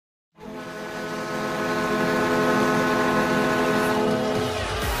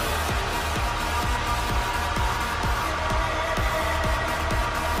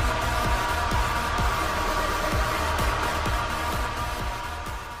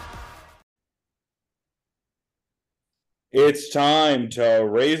It's time to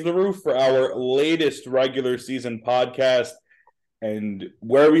raise the roof for our latest regular season podcast. And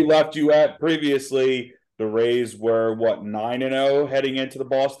where we left you at previously, the Rays were 9-0 heading into the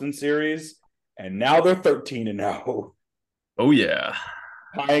Boston series, and now they're 13-0, Oh yeah.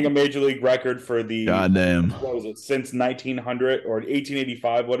 tying a major league record for the Goddamn. what was it since 1900 or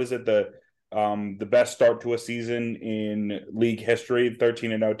 1885? What is it, the best start to a season in league history?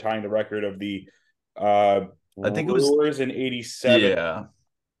 13-0, tying the record of the uh, I think it was Brewers in 87. yeah,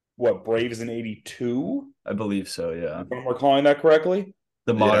 What, Braves in 82? I believe so, yeah. If I'm recalling that correctly.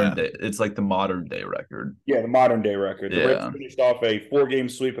 The modern Yeah. day. It's like the modern day record. Yeah, the modern day record. The Rays Yeah. finished off a 4-game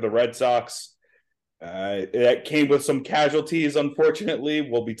sweep of the Red Sox. That came with some casualties, unfortunately.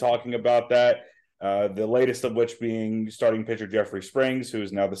 We'll be talking about that. The latest of which being starting pitcher Jeffrey Springs, who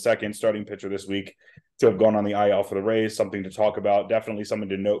is now the second starting pitcher this week to have gone on the IL for the Rays. Something to talk about. Definitely something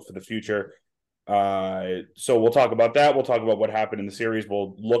to note for the future. So we'll talk about that. We'll talk about what happened in the series.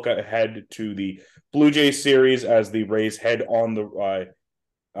 We'll look ahead to the Blue Jays series as the Rays head on the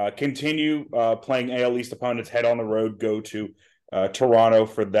continue playing AL East opponents, head on the road, go to Toronto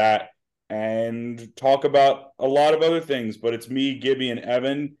for that, and talk about a lot of other things. But it's me, Gibby, and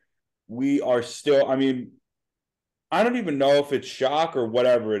Evan. We are still, I mean, I don't even know if it's shock or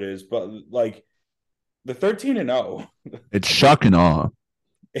whatever it is, but like the 13-0. It's shock and awe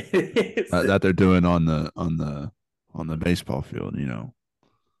It's, that they're doing on the baseball field. You know,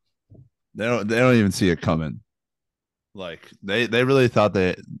 they don't even see it coming. Like they really thought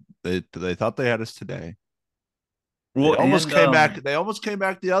they thought they had us today. Well, They almost and, came back. They almost came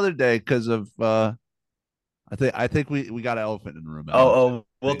back the other day because of. I think we got an elephant in the room.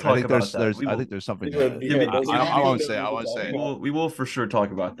 We'll I talk think about that. I think there's something. Yeah, That, yeah, I won't say. I won't we say. We will for sure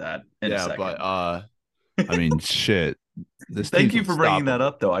talk about that in a Yeah, second. but I mean, shit. This Thank team's you for bringing that unstoppable.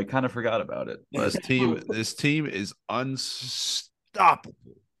 up, though. I kind of forgot about it. This team is unstoppable.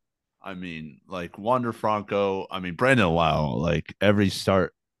 I mean, like Wander Franco. I mean, Brandon Lau. Like every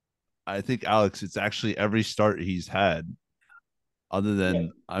start, I think Alex. It's actually every start he's had. Other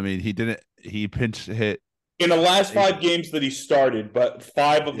than, I mean, he didn't. He pinch hit. in the last 5 games that he started, but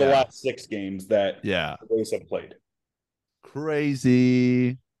 5 of the Yeah, last 6 games that yeah, the Rays have played.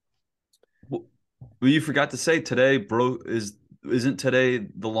 crazy. Well, you forgot to say today, bro. Isn't today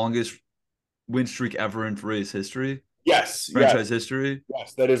the longest win streak ever in Rays history, Yes, franchise history?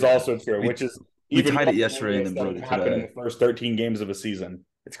 yes, that is Yeah, also true. we Which is we even tied more it yesterday and hilarious then that broke it it happened in today. the first 13 games of a season.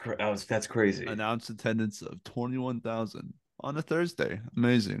 That's crazy. Announced attendance of 21,000 on a Thursday.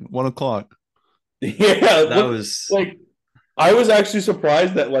 Amazing. 1 o'clock. Yeah, That was like I was actually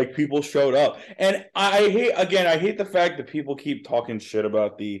surprised that like people showed up, and I hate the fact that people keep talking shit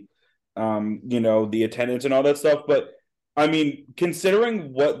about the, the attendance and all that stuff. But I mean,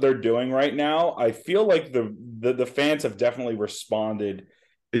 considering what they're doing right now, I feel like the fans have definitely responded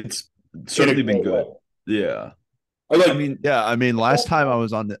it's in a certainly been great way. good. Yeah. Like, I mean, Yeah, I mean, last time I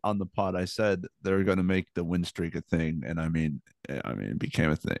was on the pod, I said they were going to make the win streak a thing, and it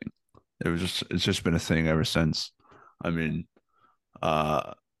became a thing. It's just been a thing ever since. I mean,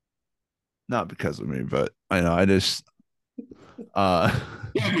 uh, not because of me, but I know I just yeah,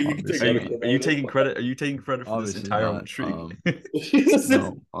 but you can take are obviously you not. credit are you taking credit? Are you taking credit for this Obviously entire not. win streak?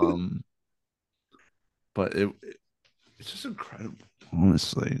 No, but it's just incredible,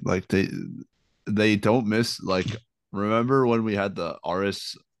 honestly. Like they don't miss. Like, remember when we had the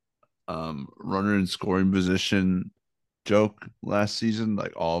RS runner in scoring position joke last season,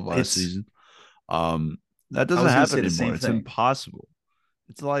 like all of last It's. season. Um, that I doesn't was gonna happen say the anymore. same It's thing. impossible.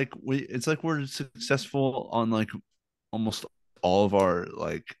 It's like we're successful on like almost all of our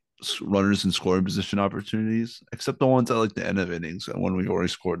like runners in scoring position opportunities, except the ones at like the end of innings and when we've already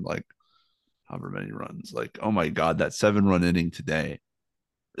scored like however many runs. Like, oh my god, that 7 run inning today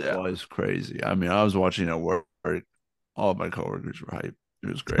Yeah. was crazy. I mean, I was watching it work. All of my coworkers were hyped. It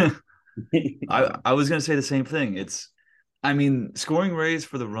was great. I was gonna say the same thing. I mean, scoring runs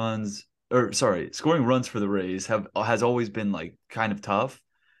for the Rays has always been like kind of tough,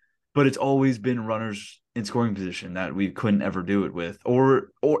 but it's always been runners in scoring position that we couldn't ever do it with,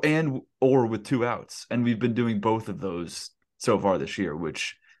 or with 2 outs, and we've been doing both of those so far this year,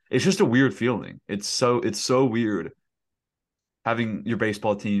 which it's just a weird feeling. It's so weird having your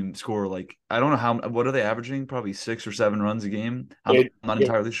baseball team score like I don't know what are they averaging? Probably 6 or 7 runs a game. I'm it, not it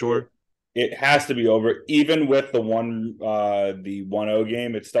entirely sure. it has to be over. Even with the 1-0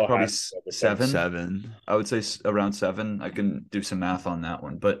 game, it still Probably has to be over 7. 7. 7. I would say around 7. I can do some math on that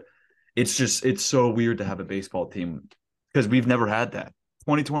one, but it's so weird to have a baseball team because we've never had that.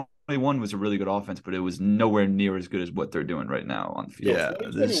 2020 2021 was a really good offense, but it was nowhere near as good as what they're doing right now on the field. Yeah,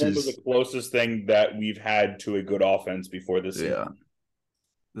 this 2021 was is the closest thing that we've had to a good offense before this season. Yeah.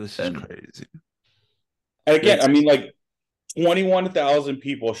 this is And crazy. And again, I it's mean, like 21,000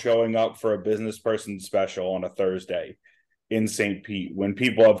 people showing up for a business person special on a Thursday in St. Pete when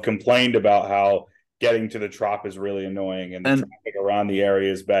people have complained about how getting to the Trop is really annoying and the and traffic around the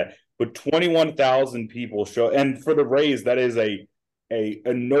area is bad. But 21,000 people show, and for the Rays, that is a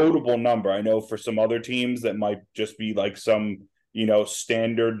notable number. I know for some other teams that might just be like some,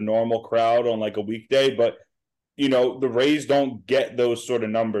 standard normal crowd on like a weekday, but the Rays don't get those sort of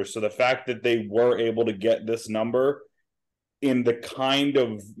numbers. So the fact that they were able to get this number in the kind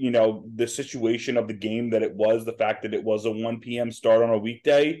of, the situation of the game that it was, the fact that it was a 1 p.m. start on a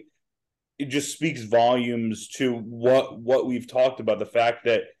weekday, it just speaks volumes to what we've talked about. The fact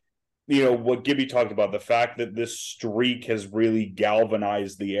that, what Gibby talked about, the fact that this streak has really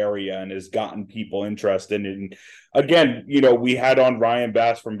galvanized the area and has gotten people interested. And again, we had on Ryan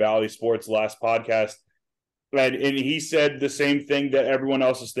Bass from Valley Sports last podcast, and he said the same thing that everyone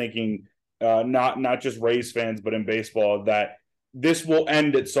else is thinking, not just Rays fans, but in baseball, that this will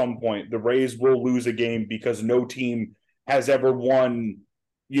end at some point. The Rays will lose a game because no team has ever won,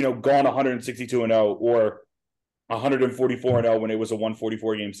 gone 162-0 or 144-0 when it was a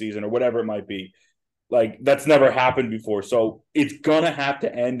 144 game season or whatever it might be. Like, that's never happened before. So it's going to have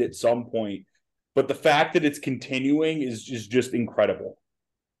to end at some point. But the fact that it's continuing is just incredible.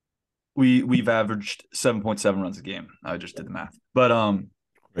 we've averaged 7.7 runs a game. I just did the math. But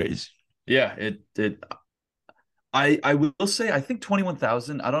Crazy. yeah, I will say I think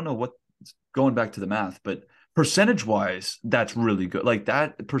 21,000, I don't know what, going back to the math, but percentage-wise, that's really good. Like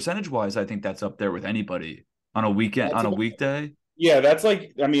that percentage-wise, I think that's up there with anybody on a weekend, on a weekday. Yeah, that's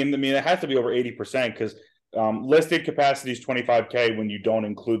like, I mean, it has to be over 80% because listed capacity is 25K when you don't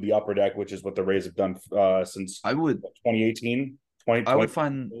include the upper deck, which is what the Rays have done since I would 2018. I would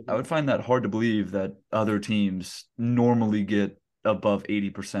find that hard to believe that other teams normally get above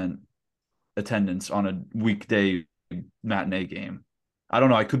 80% attendance on a weekday matinee game. I don't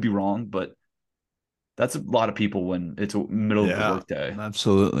know. I could be wrong, but that's a lot of people when it's a middle of the workday.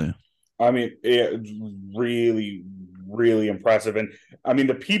 Absolutely. I mean, it's really, really impressive. And I mean,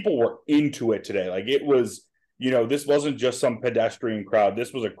 the people were into it today. Like, it was, this wasn't just some pedestrian crowd.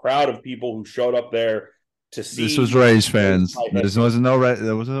 This was a crowd of people who showed up there to see. This was Rays fans. There wasn't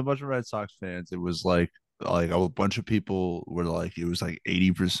a bunch of Red Sox fans. It was like a bunch of people were like, it was like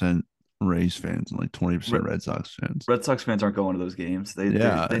 80% Rays fans and like 20% Red Sox fans. Red Sox fans aren't going to those games. They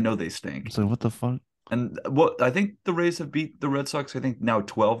know they stink. It's like, what the fuck? And I think the Rays have beat the Red Sox, I think now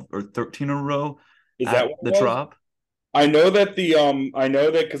 12 or 13 in a row. Is that what the Trop? I know that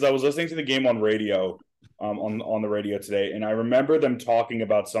because I was listening to the game on radio, on the radio today, and I remember them talking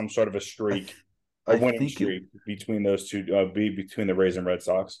about some sort of a streak, a winning streak between those two, between the Rays and Red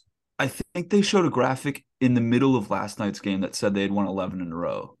Sox. I think they showed a graphic in the middle of last night's game that said they had won 11 in a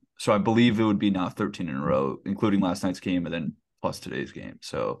row. So I believe it would be now 13 in a row, including last night's game and then plus today's game.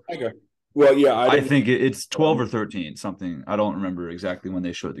 So okay. Well, yeah, I think it's 12 or 13, something. I don't remember exactly when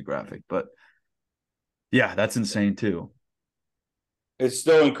they showed the graphic, but yeah, that's insane too. It's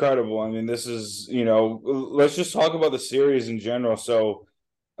still incredible. I mean, this is, let's just talk about the series in general. So,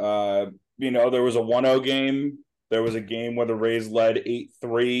 there was a 1-0 game. There was a game where the Rays led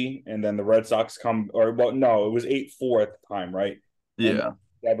 8-3, and then the Red Sox it was 8-4 at the time, right? Yeah.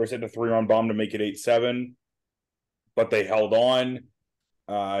 Devers hit the 3-run bomb to make it 8-7, but they held on.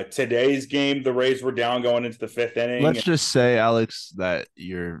 Today's game, the Rays were down going into the fifth inning. Let's just say, Alex, that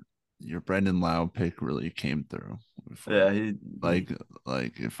your Brendan Lau pick really came through. Yeah,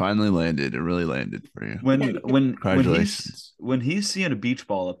 it finally landed. It really landed for you. Congratulations. When he's seeing a beach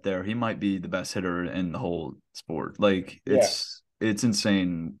ball up there, he might be the best hitter in the whole sport. Like, it's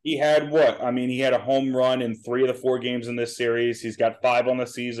insane. He had what? I mean, he had a home run in 3 of the 4 games in this series. He's got 5 on the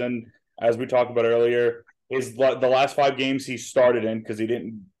season, as we talked about earlier. The last 5 games he started in, because he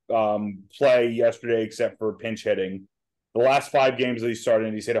didn't play yesterday except for pinch hitting. The last 5 games that he started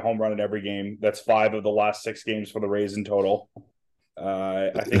in, he's hit a home run in every game. That's 5 of the last 6 games for the Rays in total.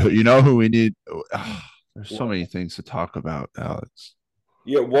 I think who we need. There's so many things to talk about, Alex.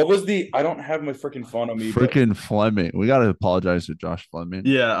 Yeah, what was I don't have my freaking phone on me. Fleming. We got to apologize to Josh Fleming.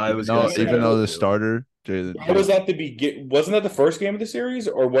 Yeah, I was even though the starter, How was that wasn't that the first game of the series,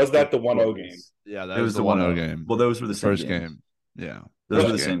 or was that the 1-0 game? Yeah, that was the 1-0 game. Well, those were the first game. Yeah. Those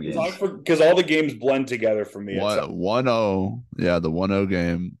were the same games. Because all the games blend together for me. 1-0. Yeah, the 1-0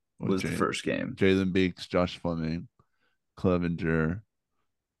 game was the first game. Jalen Beeks, Josh Fleming, Clevenger,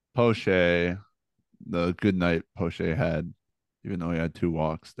 Poche, the good night Poche had. even though he had 2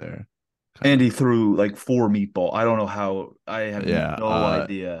 walks there. And he threw like 4 meatball. I don't know how. I have Yeah. no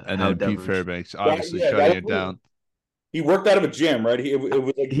idea And how then Pete Devers. Fairbanks That, obviously yeah, that shutting was it weird. down. He worked out of a gym, right? It was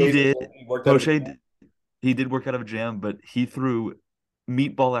like He basically did. he worked out of a Poche, gym. he did work out of a jam, but he threw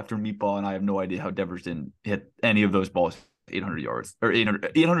meatball after meatball, and I have no idea how Devers didn't hit any of those balls 800 yards or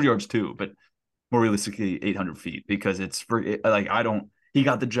 800 yards too, but more realistically 800 feet because it's for like I don't. He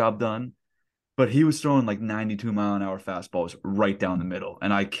got the job done, but he was throwing like 92-mile-an-hour fastballs right down the middle,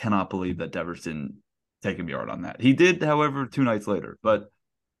 and I cannot believe that Devers didn't take him yard on that. He did, however, 2 nights later, but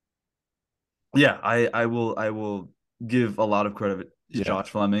yeah, I will give a lot of credit to Yeah. Josh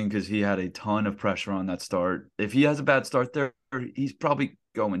Fleming because he had a ton of pressure on that start. If he has a bad start there, he's probably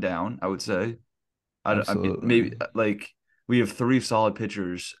going down, I would say. I mean, Absolutely. maybe like we have 3 solid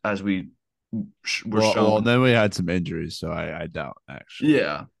pitchers as were Well, shown. then we had some injuries, so I doubt actually.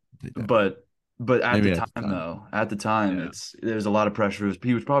 Yeah, I think that but at the maybe at the time time. though, at the time, Yeah. there's a lot of pressure.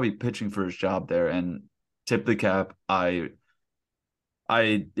 He was probably pitching for his job there, and tip the cap. I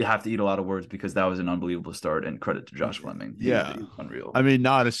have to eat a lot of words because that was an unbelievable start, and credit to Josh Fleming. Yeah. He's unreal. I mean,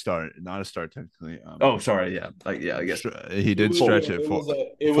 not a start technically. Oh, sorry. Yeah. I guess He It did was, stretch yeah, it it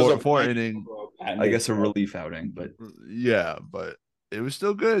for was a four Ryan inning. Yarbrough I patented guess a start. relief outing, but Yeah, but it was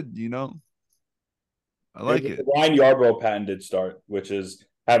still good. I It like was it. a Ryan Yarbrough patented start, which is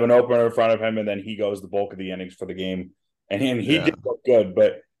have an opener in front of him, and then he goes the bulk of the innings for the game, and he Yeah. did look good.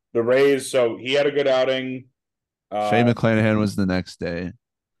 But the Rays, so he had a good outing. Shane Uh, McClanahan was the next day.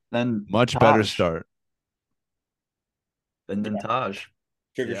 then Much better Taj, start. then Taj.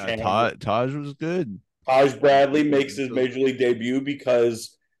 Sugar Yeah, Shane Taj was good. Taj Bradley He makes was his still- major league debut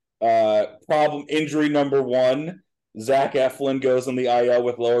because problem injury number one, Zach Eflin goes on the IL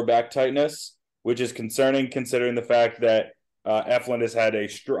with lower back tightness, which is concerning considering the fact that Eflin has had a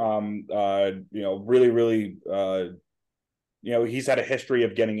really he's had a history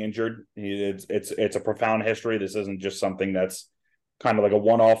of getting injured. It's a profound history. This isn't just something that's kind of like a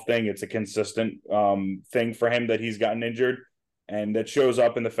one-off thing. It's a consistent thing for him that he's gotten injured, and that shows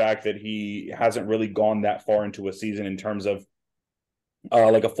up in the fact that he hasn't really gone that far into a season in terms of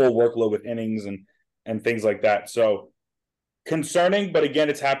like a full workload with innings and things like that. So concerning, but again,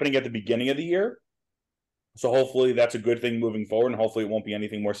 it's happening at the beginning of the year. So hopefully that's a good thing moving forward, and hopefully it won't be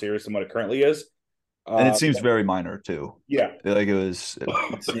anything more serious than what it currently is. And it seems very minor too. Yeah. Like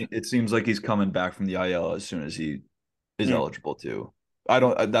it seems like he's coming back from the IL as soon as he is eligible to. I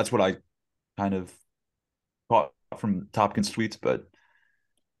don't that's what I kind of caught from Topkins tweets, but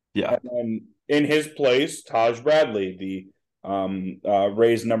yeah. And then in his place, Taj Bradley, the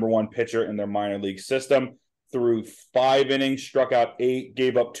Rays' number one pitcher in their minor league system, threw 5 innings, struck out 8,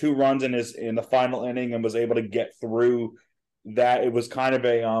 gave up 2 runs in the final inning, and was able to get through that. It was kind of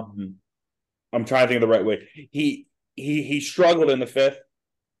a I'm trying to think of the right way. He struggled in the fifth,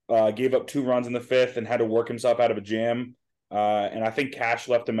 gave up 2 runs in the fifth, and had to work himself out of a jam. And I think Cash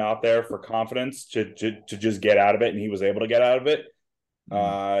left him out there for confidence to just get out of it, and he was able to get out of it.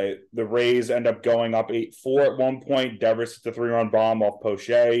 The Rays end up going up 8-4 at one point. Devers hit the 3-run bomb off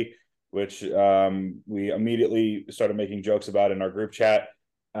Poche, which we immediately started making jokes about in our group chat,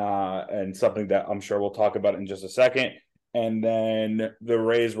 and something that I'm sure we'll talk about in just a second. And then the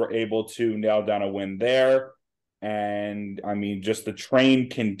Rays were able to nail down a win there. And I mean, just the train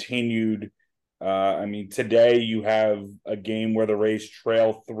continued. I mean, today you have a game where the Rays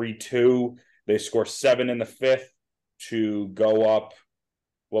trail 3-2. They score 7 in the fifth to go up,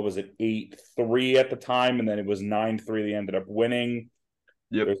 what was it, 8-3 at the time, and then it was 9-3. They ended up winning.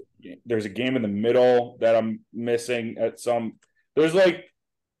 Yep. There's a game in the middle that I'm missing at some. There's like,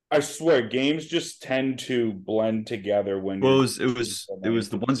 I swear, games just tend to blend together when Well, you're. it was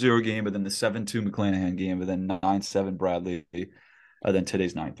the 1-0 game, but then the 7-2 McClanahan game, but then 9-7 Bradley, and then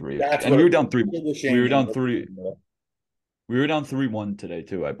today's 9-3. That's And what we were down 3. We We were down 3. We were down 3-1 today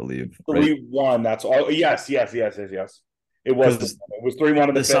too, I believe. Right? 3-1. That's all. Yes. It was. Because It was 3-1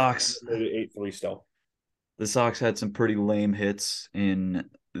 in the the fifth. Sox 8-3 still. the Sox had some pretty lame hits in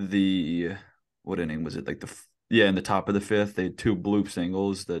the what inning was it? Like in the top of the fifth, they had 2 bloop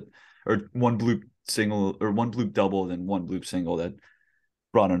singles or one bloop single or one bloop double, then one bloop single that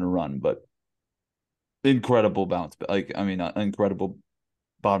brought in a run. But incredible bounce, incredible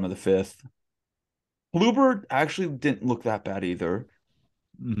bottom of the fifth. Kluber actually didn't look that bad either.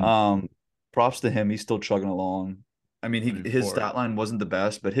 Mhm. Props to him. He's still chugging along. I mean, his 24. stat line wasn't the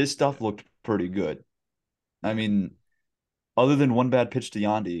best, but his stuff looked pretty good. I mean, other than one bad pitch to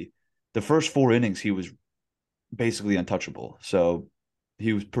Yandy, the first 4 innings he was basically untouchable. So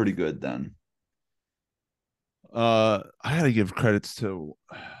he was pretty good then. I gotta give credits to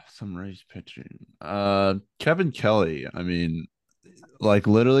some Rays pitching. Kevin Kelly. I mean, like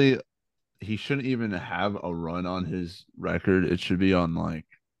literally, he shouldn't even have a run on his record. It should be on like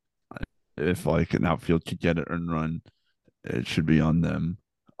if like an outfield could get an earned run, it should be on them.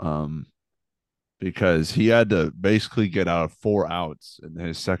 Um, because he had to basically get out of 4 outs in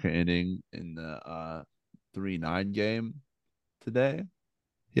his second inning in the 3-9 game today.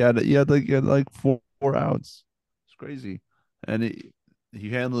 He had like four outs. It's crazy, and he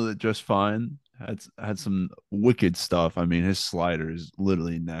handled it just fine. Had some wicked stuff. I mean, his slider is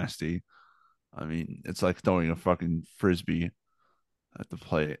literally nasty. I mean, it's like throwing a fucking frisbee at the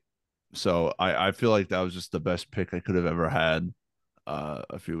plate. So I feel like that was just the best pick I could have ever had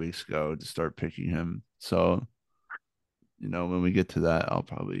a few weeks ago to start picking him. So, when we get to that, I'll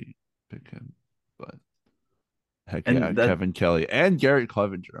probably pick him. But heck yeah, And that Kevin Kelly and Garrett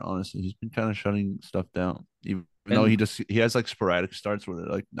Clevenger, honestly, he's been kind of shutting stuff down. Even though and he has like sporadic starts where they're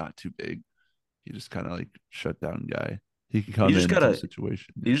like not too big. He just kind of like shut down guy. He can you come just into a gotta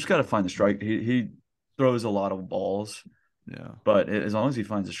situation. you just gotta find the strike. He throws a lot of balls, Yeah. but as long as he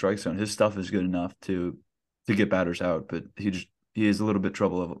finds the strike zone, his stuff is good enough to get batters out. But he has a little bit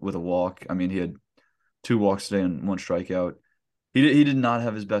trouble with a walk. I mean, he had 2 walks today and 1 strikeout. He did not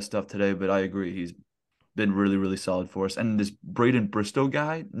have his best stuff today, but I agree he's been really really solid for us. And this Braden Bristow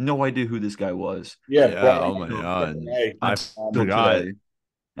guy, no idea who this guy was Yeah, Yeah. Brian Oh my until, god. I until forgot. today,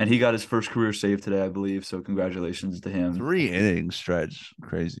 and he got his first career save today, I believe. So congratulations to him 3 inning stretch.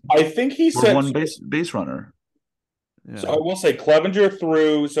 Crazy. I think he for said. one base runner. So Yeah. I will say Clevenger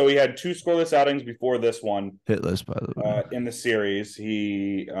threw. So he had 2 scoreless outings before this one Hitless, by the way. in the series.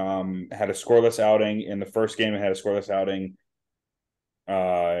 He had a scoreless outing in the first game and had a scoreless outing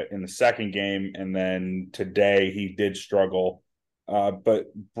in the second game, and then today he did struggle. But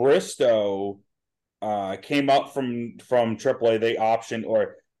Bristow came up from AAA. They optioned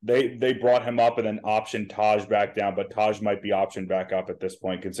or they brought him up and then optioned Taj back down, but Taj might be optioned back up at this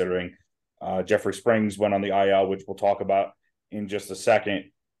point, considering Jeffrey Springs went on the IL, which we'll talk about in just a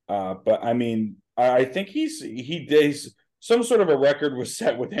second. But I mean, I think he did some sort of a record was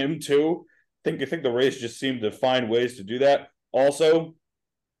set with him too. I think the Rays just seemed to find ways to do that. Also,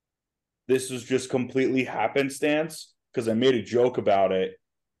 this was just completely happenstance because I made a joke about it.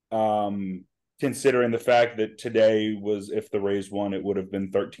 Considering the fact that today was, if the Rays won, it would have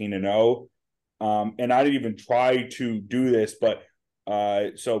been 13-0. And I didn't even try to do this, but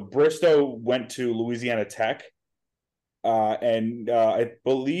so Bristow went to Louisiana Tech. And I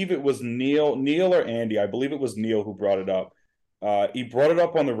believe it was Neil or Andy. I believe it was Neil who brought it up. He brought it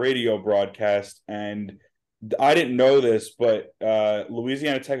up on the radio broadcast, and I didn't know this, but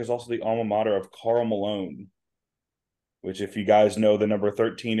Louisiana Tech is also the alma mater of Karl Malone, which, if you guys know the number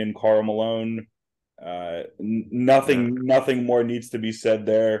 13 in Karl Malone, nothing more needs to be said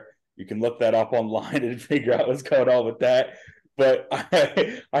there. You can look that up online and figure out what's going on with that. But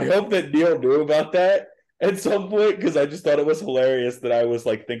I hope that Neil knew about that at some point, because I just thought it was hilarious that I was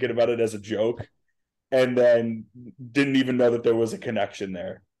like thinking about it as a joke and then didn't even know that there was a connection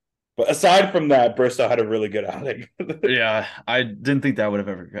there. But aside from that, Bristow had a really good outing. Yeah, I didn't think that would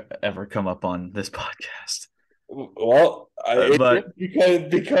have ever come up on this podcast. Well, it But did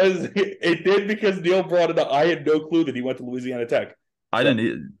because it did because Neil brought it up. I had no clue that he went to Louisiana Tech. I So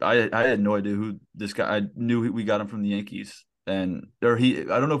didn't. I had no idea who this guy. I knew we got him from the Yankees, and or he.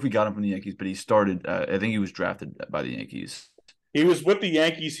 I don't know if we got him from the Yankees, but he started. I think he was drafted by the Yankees. he was with the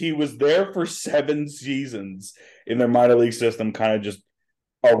Yankees. He was there for 7 seasons in their minor league system, kind of just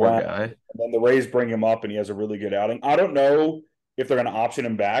Poor around. guy. And then the Rays bring him up, and he has a really good outing. I don't know if they're going to option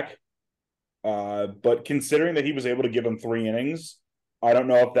him back, but considering that he was able to give him 3 innings, I don't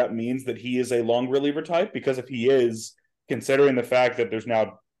know if that means that he is a long reliever type. Because if he is, considering the fact that there's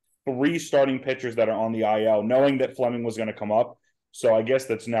now 3 starting pitchers that are on the IL, knowing that Fleming was going to come up, so I guess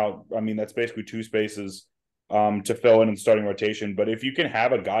that's now. I mean, that's basically 2 spaces to fill in starting rotation. But if you can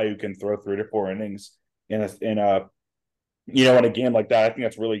have a guy who can throw 3 to 4 innings in a game like that, I think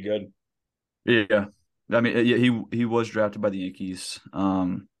that's really good. Yeah, I mean, yeah, he was drafted by the Yankees.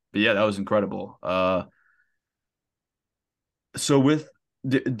 But yeah, that was incredible. So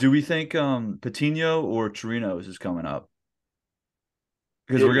do we think Patino or Chirinos is coming up?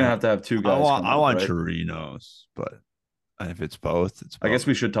 Because we're gonna have 2 I guys want coming I up, want right? Chirinos, but if it's both, it's I both. guess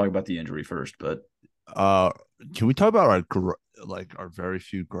we should talk about the injury first, but Uh, can we talk about our very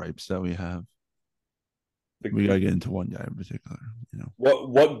few gripes that we have? We gotta get into one guy in particular.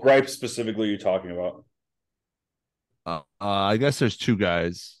 What gripe specifically are you talking about? I guess there's 2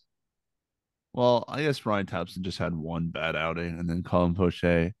 guys. Well, I guess Ryan Thompson just had one bad outing, and then Colin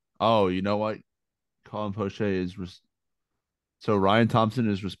Poche. Oh, you know what? Colin Poche is So Ryan Thompson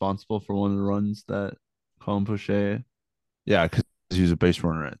is responsible for one of the runs that Colin Poche. Yeah, because he was a base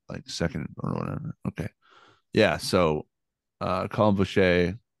runner at like second or whatever. Okay. Yeah. So Colin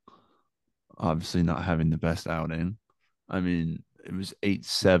Poche obviously not having the best outing. I mean, it was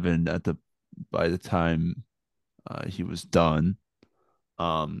 8-7 at the by the time he was done.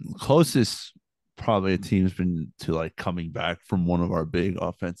 Closest probably a team's been to like coming back from one of our big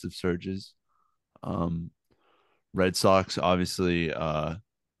offensive surges. Um, Red Sox obviously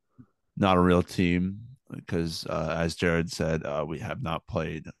not a real team because as Jared said, we have not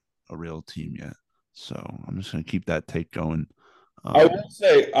played a real team yet. So I'm just gonna keep that take going. I will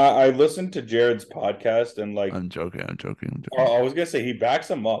say I listened to Jared's podcast and like I'm joking. I'm joking. I'm joking. I was gonna say he backs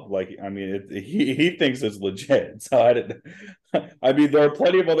him up. Like I mean, he thinks it's legit. So I didn't. I mean, there are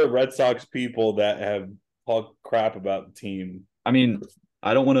plenty of other Red Sox people that have talked crap about the team. I mean,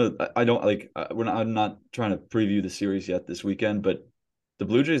 I don't want to. I don't like. We're not. I'm not trying to preview the series yet this weekend, but the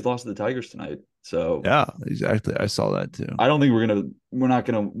Blue Jays lost to the Tigers tonight, so Yeah, exactly. I saw that too. I don't think we're not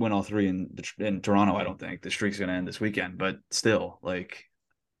gonna win all three in Toronto. I don't think the streak's gonna end this weekend, but still, like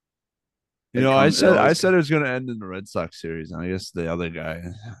You it know, comes. It I always, said it was going to end in the Red Sox series, and I guess the other guy,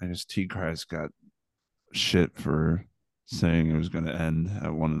 I guess T. Christ got shit for saying it was going to end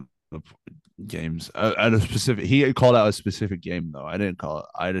at one of the games at a specific. He called out a specific game though. I didn't call it.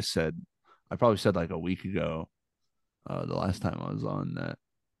 I just said I probably said like a week ago, the last time I was on that.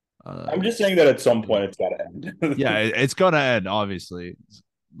 I'm just saying that at some point it's got to end. Yeah, it's going to end. Obviously,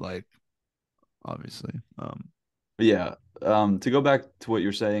 like obviously. but yeah. To go back to what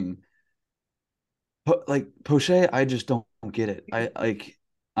you're saying, like Poche, I just don't get it. I like.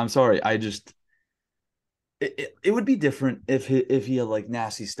 I'm sorry. I just it would be different if he had like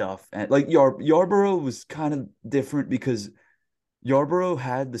nasty stuff and like Yarborough was kind of different because Yarborough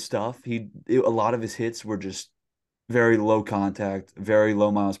had the stuff. A lot of his hits were just very low contact, very low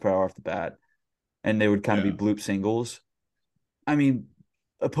miles per hour off the bat, and they would kind of be Yeah. bloop singles. I mean,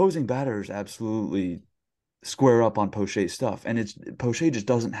 opposing batters absolutely square up on Poche's stuff, and it's Poche just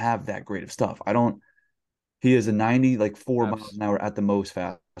doesn't have that great of stuff. I don't. He is a 90, like 4 miles an hour at the most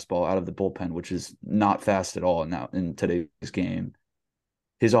fastball out of the bullpen, which is not fast at all now in today's game.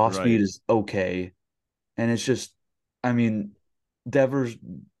 His off speed Right. is okay, and it's just, I mean, Devers.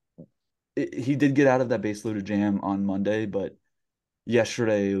 He did get out of that base loaded jam on Monday, but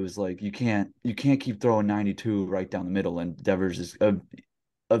yesterday it was like you can't keep throwing 92 right down the middle, and Devers is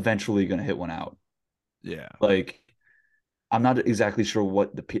eventually going to hit one out. Yeah. Like I'm not exactly sure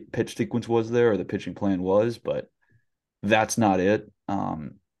what the pitch sequence was there or the pitching plan was, but that's not it.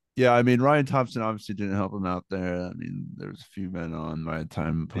 Yeah, I mean Ryan Thompson obviously didn't help him out there. I mean, there's a few men on by the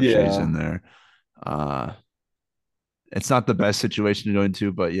time Poche's Yeah, in there. Uh it's not the best situation to go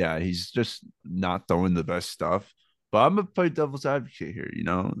into, but yeah, he's just not throwing the best stuff. But I'm gonna play devil's advocate here, you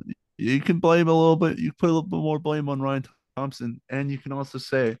know. You can blame a little bit, you put a little bit more blame on Ryan Thompson, and you can also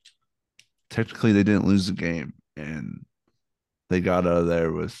say technically they didn't lose the game and they got out of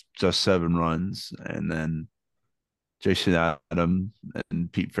there with just 7 runs, and then Jason Adam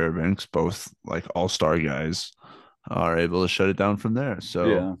and Pete Fairbanks, both like all-star guys, are able to shut it down from there. So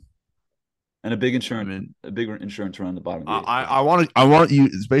yeah, and I mean, a big insurance run the bottom of the eighth. I want you.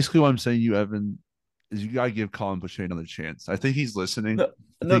 It's basically what I'm saying. You Evan is you gotta give Colin Boucher another chance. I think he's listening. No,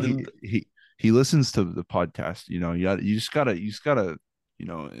 I no, think he listens to the podcast. You know, you just gotta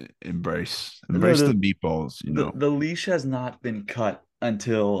no, embrace the meatballs. You know, the leash has not been cut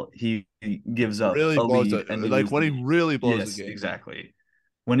until he gives up really a blows lead it. and we Like lose when the he game. really blows the Yes, game. exactly.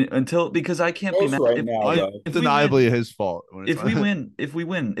 Until because I can't be Close mad right now, though. if we win Undeniably his fault. When it's if we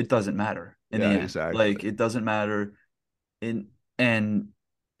win it doesn't matter in the yeah, end. exactly. Like it doesn't matter in and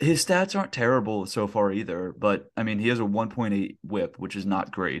his stats aren't terrible so far either, but I mean he has a 1.8 whip, which is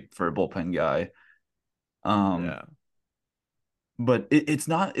not great for a bullpen guy. Um, Yeah. but it's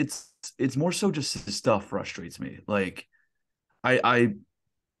not it's more so just his stuff frustrates me. Like I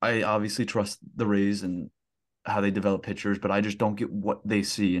I obviously trust the Rays and how they develop pitchers, but I just don't get what they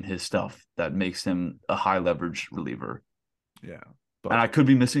see in his stuff that makes him a high leverage reliever. Yeah. And But I could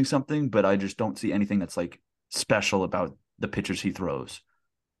be missing something, but I just don't see anything that's like special about the pitchers he throws.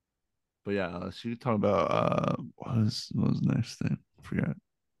 But yeah, so you talk about what was the next thing? I forgot.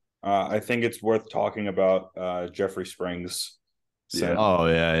 I think it's worth talking about Jeffrey Springs. Yeah. Since Oh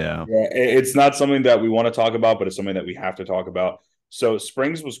yeah, yeah. yeah, it's not something that we want to talk about, but it's something that we have to talk about. So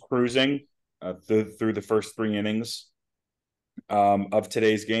Springs was cruising through the first 3 innings of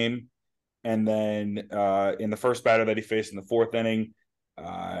today's game, and then in the first batter that he faced in the fourth inning,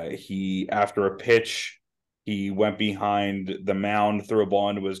 he after a pitch, he went behind the mound, threw a ball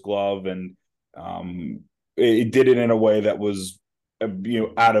into his glove, and it did it in a way that was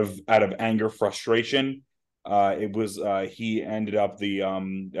out of anger, frustration. It was he ended up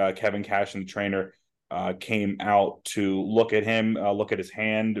the Kevin Cash and the trainer came out to look at him, look at his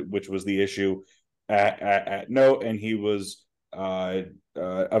hand, which was the issue at note, and he was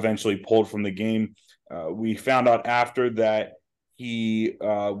eventually pulled from the game. We found out after that he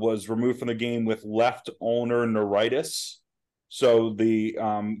was removed from the game with left ulnar neuritis. So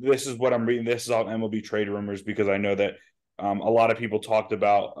this is what I'm reading. This is all MLB trade rumors because I know that a lot of people talked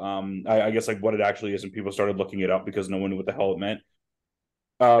about I guess like what it actually is, and people started looking it up because no one knew what the hell it meant.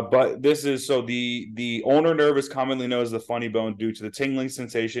 But this is so the ulnar nerve is commonly known as the funny bone due to the tingling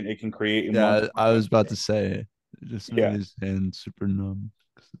sensation it can create in one. Yeah, I was about to say it just made Yeah, his hand super numb.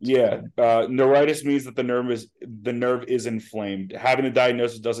 It's yeah. cold. Neuritis means that the nerve is inflamed. Having a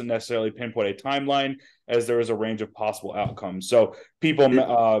diagnosis doesn't necessarily pinpoint a timeline, as there is a range of possible outcomes. So people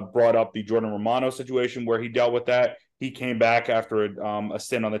It brought up the Jordan Romano situation where he dealt with that. He came back after a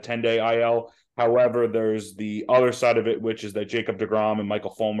stint on the 10-day IL. However, there's the other side of it, which is that Jacob DeGrom and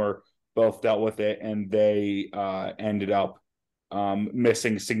Michael Fulmer both dealt with it, and they ended up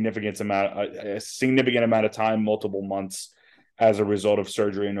missing a significant amount of time, multiple months, as a result of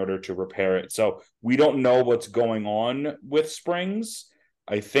surgery in order to repair it. So we don't know what's going on with Springs.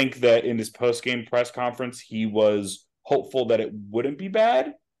 I think that in his post-game press conference, he was hopeful that it wouldn't be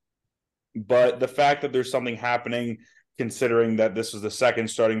bad. But the fact that there's something happening, considering that this was the second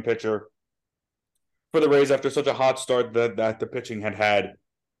starting pitcher for the Rays after such a hot start that the pitching had,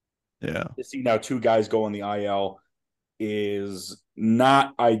 Yeah. to see now two guys go on the IL is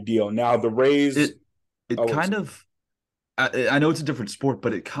not ideal. Now the Rays, it it oh, kind of I know it's a different sport,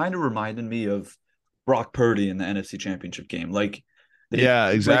 but it kind of reminded me of Brock Purdy in the NFC Championship game. Like they didn't Yeah, seem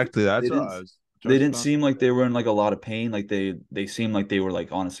like exactly. they That's what didn't I was they just didn't about. seem like they were in like a lot of pain. Like they seemed like they were like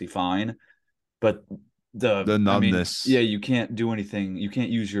honestly fine. But The I mean, yeah, numbness. you can't do anything. You can't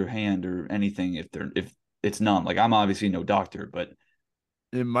use your hand or anything if it's numb. Like I'm obviously no doctor, but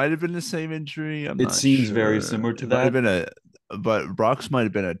It might have been the same injury. I'm it not seems very sure. similar to It might have that. been but Brock's might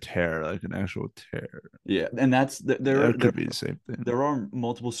have been a tear, like an actual tear. Yeah, and That could be the same thing. there are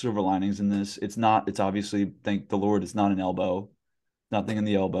multiple silver linings in this. It's obviously, thank the Lord, it's not an elbow. Nothing in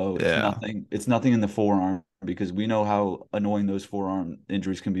the elbow. Yeah. It's nothing in the forearm because we know how annoying those forearm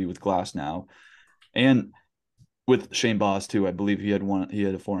injuries can be with glass now. And with Shane Boss too, I believe he had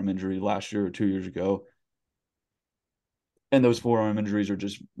a forearm injury last year or 2 years ago. And those forearm injuries are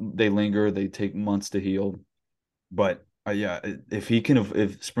just they linger, they take months to heal. But yeah,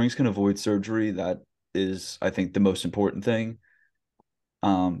 if Springs can avoid surgery, that is I think the most important thing.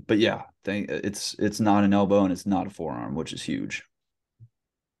 But yeah, it's not an elbow and it's not a forearm, which is huge.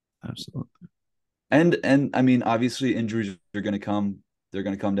 Absolutely. And I mean, obviously injuries are going to come. They're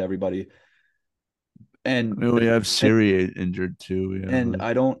going to come to everybody. I And mean, we have and, Siri injured too. We have and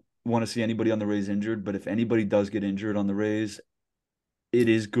I don't want to see anybody on the Rays injured, but if anybody does get injured on the Rays, it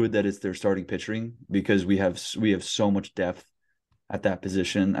is good that it's their starting pitching because we have so much depth at that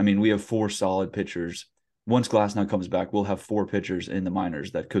position. I mean, we have four solid pitchers. Once Glasnow comes back, we'll have four pitchers in the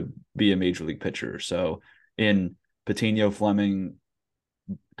minors that could be a major league pitcher. So in Patino, Fleming,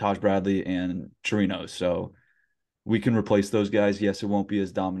 Taj Bradley, and Chirinos. So we can replace those guys. Yes, it won't be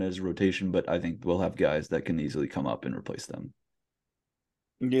as dominant as a rotation, but I think we'll have guys that can easily come up and replace them.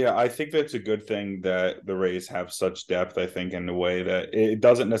 yeah, I think that's a good thing that the Rays have such depth. I think in a way that it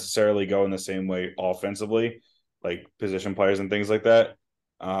doesn't necessarily go in the same way offensively, like position players and things like that.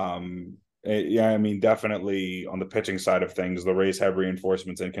 Yeah, I mean, definitely on the pitching side of things, the Rays have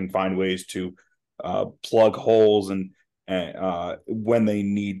reinforcements and can find ways to plug holes and when they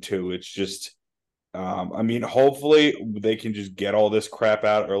need to. It's just, I mean, hopefully they can just get all this crap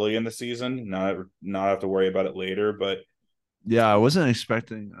out early in the season, not have to worry about it later. But yeah, I wasn't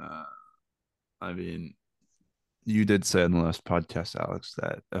expecting I mean, you did say in the last podcast, Alex,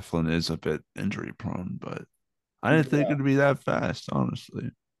 that Eflin is a bit injury prone, but I didn't think yeah, it'd be that fast,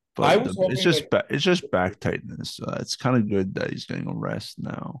 honestly. I But was hoping that. it's just back tightness. It's kind of good that he's getting a rest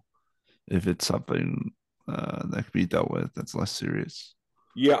now. If it's something that can be dealt with, that's less serious.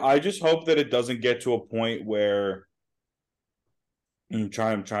 Yeah, I just hope that it doesn't get to a point where I'm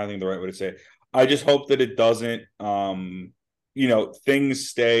trying to think the right way to say it. I just hope that it doesn't things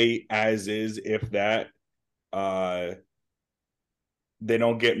stay as is if that uh they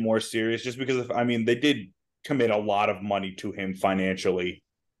don't get more serious just because I mean they did commit a lot of money to him financially.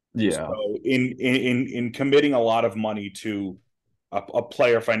 Yeah. So in committing a lot of money to a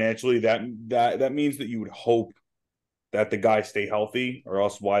player financially, that means that you would hope that the guy stay healthy, or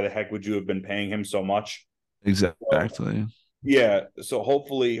else why the heck would you have been paying him so much? So Exactly. Yeah, so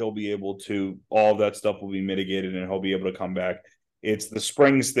hopefully he'll be able to. All of that stuff will be mitigated, and he'll be able to come back. It's the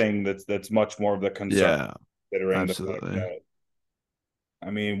Springs thing that's much more of the concern, Yeah, considering the fact absolutely. that I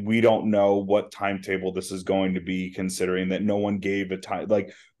mean we don't know what timetable this is going to be, considering that no one gave a time.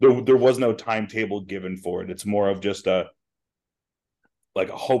 Like there was no timetable given for it. It's more of just a like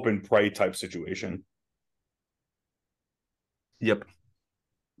a hope and pray type situation. Yep.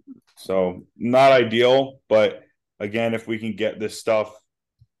 So not ideal, but again, if we can get this stuff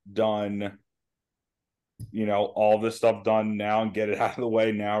done, all this stuff done now and get it out of the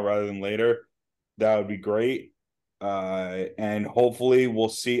way now rather than later, that would be great. And hopefully we'll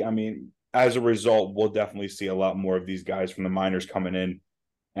see. I mean, as a result, we'll definitely see a lot more of these guys from the minors coming in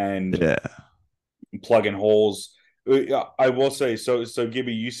and Yeah, plugging holes. I will say, so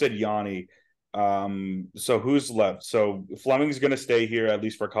Gibby, you said Yanni. So who's left? So Fleming's gonna stay here at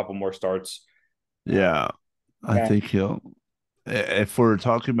least for a couple more starts. yeah. I And think he'll. If we're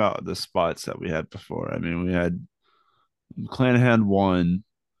talking about the spots that we had before, I mean, we had Clanahan 1,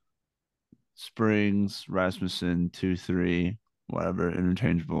 Springs, Rasmussen 2, 3, whatever,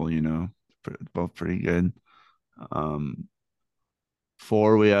 interchangeable. Both pretty good. Um,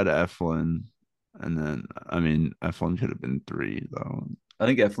 4 we had Eflin, and then I mean Eflin could have been 3 though. I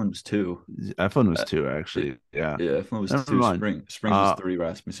think Eflin was 2. Eflin was Uh, 2 yeah, actually. Yeah, Eflin was never 2. mind. Springs was 3.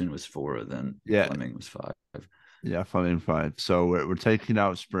 Rasmussen was 4. Then Yeah, Fleming was 5. yeah, Fleming 5. So we're taking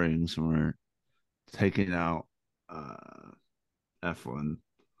out Springs and we're taking out Eflin,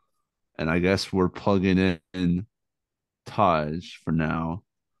 and I guess we're plugging in Taj for now.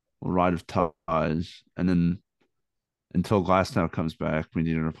 We'll ride with Taj, and then until Glasnow comes back, we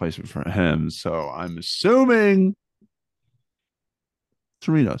need a replacement for him. So I'm assuming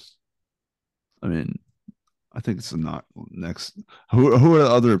Torinos. I mean, I think it's not next. Who are the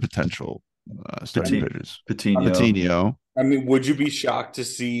other potential starting pitchers? Patino. Patino. I mean, would you be shocked to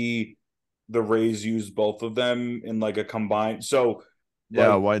see the Rays use both of them in like a combined? So,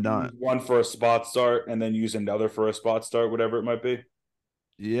 Yeah, like, why use not? one for a spot start and then use another for a spot start, whatever it might be.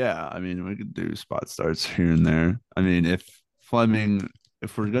 Yeah, I mean, we could do spot starts here and there. I mean, Fleming,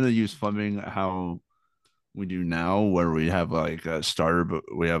 if we're gonna use Fleming, how we do now, where we have like a starter, but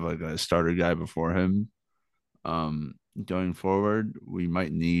we have like a starter guy before him. Going forward, we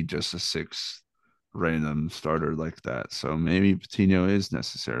might need just a 6th random starter like that. So maybe Patino is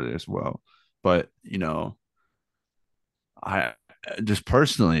necessary as well. But I just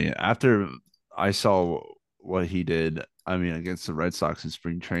personally, after I saw what he did, I mean, against the Red Sox in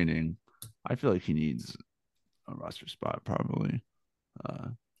spring training, I feel like he needs a roster spot probably. Uh,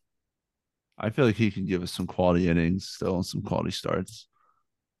 I feel like he can give us some quality innings still and some quality starts.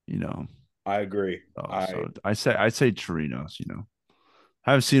 You know, I agree. so I say Chirinos.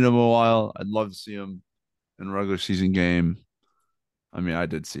 Haven't seen him in a while. I'd love to see him in a regular season game. I mean, I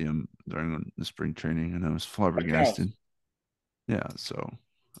did see him during the spring training, and I was That counts. flabbergasted. Yeah. So,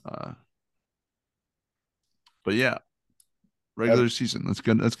 uh, but yeah, regular season. Let's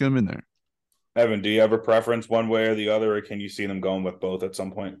get him in there. Evan, do you have a preference one way or the other, or can you see them going with both at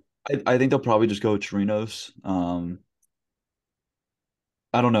some point? I think they'll probably just go with Chirinos.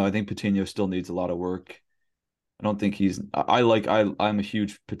 I don't know. I think Patino still needs a lot of work. I don't think he's. I'm a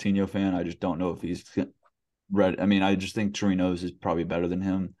huge Patino fan. I just don't know if he's ready. I mean, I just think Chirinos is probably better than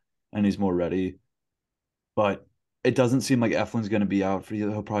him, and he's more ready. But it doesn't seem like Eflin's going to be out for.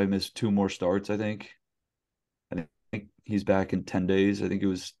 He'll probably miss 2 more starts. I think he's back in 10 days. I think it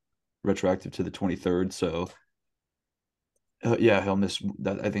was retroactive to the 23rd. So yeah, he'll miss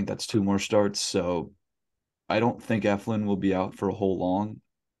that. I think that's 2 more starts. So I don't think Eflin will be out for a whole long.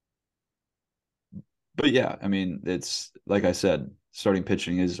 But yeah, I mean, it's like I said, starting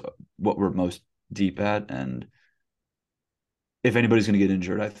pitching is what we're most deep at, and if anybody's going to get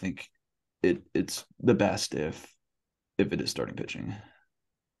injured, I think it's the best if it is starting pitching.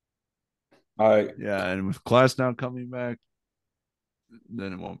 I Yeah, and with Class now coming back,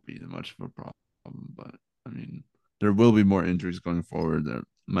 then it won't be much of a problem. But I mean, there will be more injuries going forward. There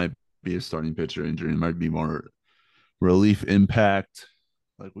might be a starting pitcher injury. It might be more relief impact,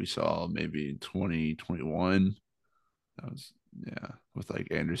 like we saw maybe in 2021. That was with like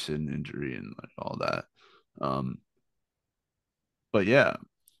Anderson injury and like all that. Um, but yeah,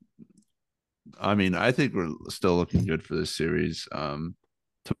 I mean, I think we're still looking good for this series.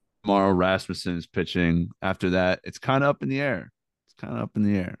 Tomorrow Rasmussen is pitching. After that, it's kind of up in the air. It's kind of up in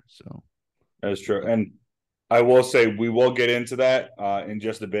the air. So That's true. And I will say we will get into that in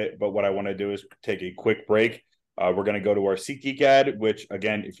just a bit. But what I want to do is take a quick break. We're going to go to our SeatGeek ad, which,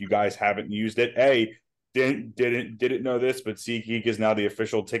 again, if you guys haven't used it, didn't know this, but SeatGeek is now the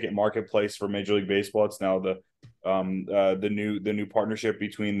official ticket marketplace for Major League Baseball. It's now the new partnership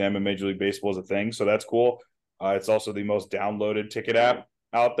between them and Major League Baseball is a thing, so that's cool. It's also the most downloaded ticket app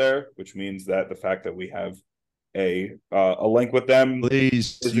out there, which means that the fact that we have a link with them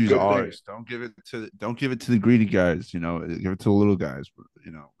Please is a use good thing. ours. Don't give it to the greedy guys. Give it to the little guys.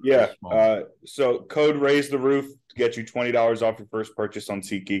 Yeah. Small. So code raise the roof to get you $20 off your first purchase on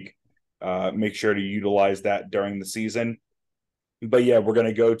SeatGeek. Make sure to utilize that during the season. But yeah, we're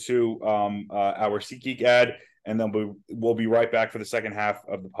gonna go to our SeatGeek ad, and then we'll be right back for the second half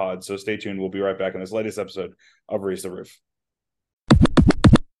of the pod. So stay tuned. We'll be right back on this latest episode of Raise the Roof.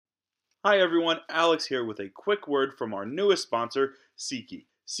 Hi everyone, Alex here with a quick word from our newest sponsor, SeatGeek.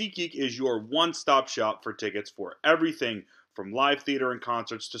 SeatGeek is your one-stop shop for tickets for everything from live theater and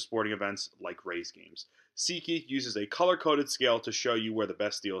concerts to sporting events like Rays games. SeatGeek uses a color-coded scale to show you where the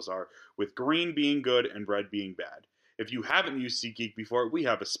best deals are, with green being good and red being bad. If you haven't used SeatGeek before, we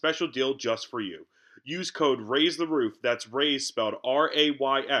have a special deal just for you. Use code RAISE-THE-ROOF, that's RAISE spelled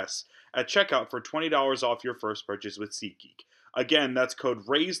R-A-Y-S, at checkout for $20 off your first purchase with SeatGeek. Again, that's code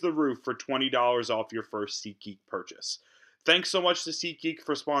RAISE-THE-ROOF for $20 off your first SeatGeek purchase. Thanks so much to SeatGeek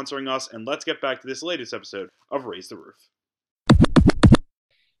for sponsoring us, and let's get back to this latest episode of Raise the Roof.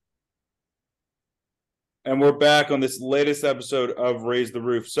 And we're back on this latest episode of Raise the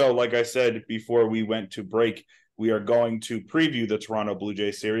Roof. So, like I said before we went to break, we are going to preview the Toronto Blue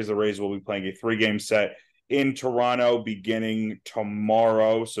Jays series. The Rays will be playing a 3-game set in Toronto beginning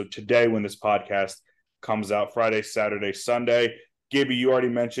tomorrow. So today, when this podcast comes out, Friday, Saturday, Sunday. Gibby, you already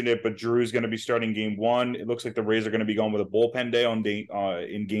mentioned it, but Drew's going to be starting game 1. It looks like the Rays are going to be going with a bullpen day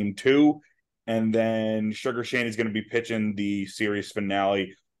in game 2. And then Sugar Shane is going to be pitching the series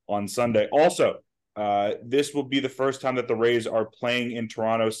finale on Sunday. Also, this will be the first time that the Rays are playing in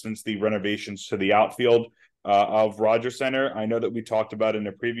Toronto since the renovations to the outfield of Rogers Center. I know that we talked about it in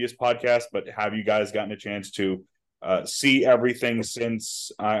a previous podcast, but have you guys gotten a chance to see everything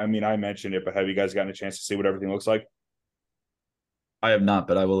since? I mentioned it, but have you guys gotten a chance to see what everything looks like? I have not,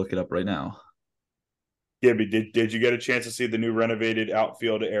 but I will look it up right now. Gibby, did you get a chance to see the new renovated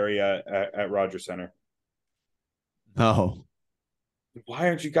outfield area at Rogers Center? No. Why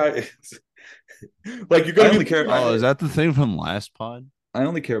aren't you guys like you're gonna care? Oh, is that the thing from last pod? I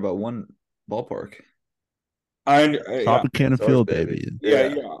only care about one ballpark. Tropicana Field, baby.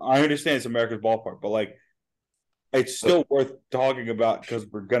 Yeah, I understand it's America's ballpark, but like it's still worth talking about because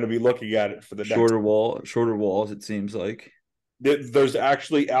we're going to be looking at it for the shorter walls. It seems like there's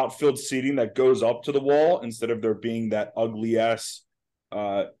actually outfield seating that goes up to the wall instead of there being that ugly ass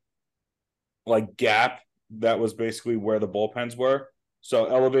like gap that was basically where the bullpens were. So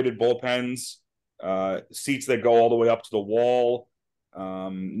elevated bullpens, seats that go all the way up to the wall.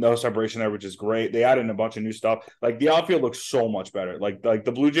 No separation there, which is great. They added in a bunch of new stuff. Like the outfield looks so much better. Like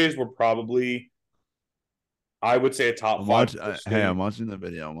the Blue Jays were probably, I would say, a top 5. I'm watching the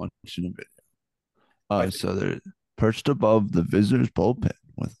video. So they're perched above the visitors' bullpen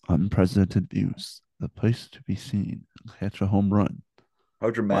with unprecedented views. The place to be seen. Catch a home run. How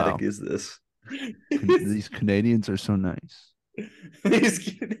dramatic is this? These Canadians are so nice.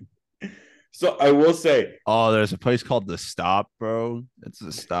 So I will say, there's a place called The Stop, bro. It's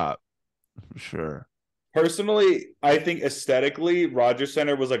The Stop for sure. Personally, I think aesthetically, Rogers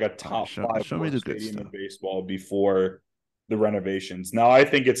Center was like a top 5 stadium in baseball before the renovations. Now I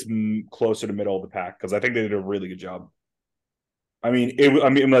think it's closer to middle of the pack because I think they did a really good job. Like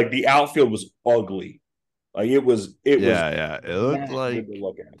the outfield was ugly. Like it was. It looked like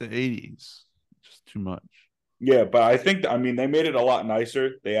the 80s. Just too much. Yeah, but I think they made it a lot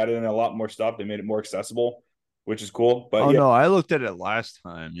nicer. They added in a lot more stuff. They made it more accessible, which is cool. But no, I looked at it last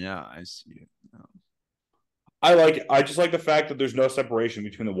time. Yeah, I see it. No. I just like the fact that there's no separation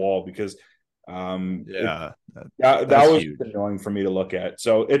between the wall because that was huge. Annoying for me to look at.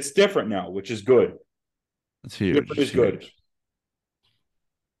 So it's different now, which is good. It's huge. Different is good.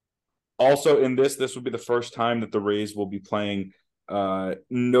 Also, in this will be the first time that the Rays will be playing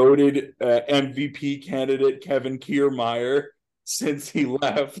noted MVP candidate Kevin Kiermaier since he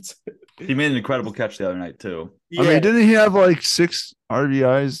left. He made an incredible catch the other night too. Yeah. Didn't he have like 6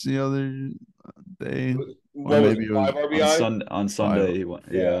 RBIs the other day? Maybe 5 RBIs on Sunday.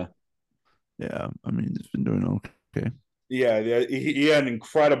 Yeah. He's been doing okay. Yeah, he had an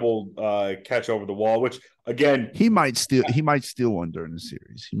incredible catch over the wall, which again he might steal one during the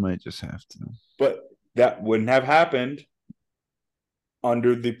series. He might just have to. But that wouldn't have happened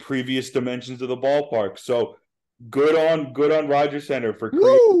under the previous dimensions of the ballpark. So good on Rogers Center for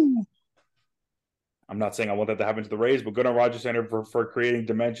creating. I'm not saying I want that to happen to the Rays, but good on Rogers Center for creating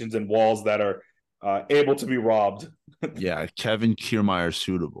dimensions and walls that are able to be robbed. Yeah, Kevin Kiermaier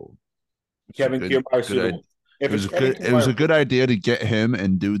suitable. It's a Kevin Kiermaier good idea. suitable. If it's Kevin It was a Kiermaier, good idea to get him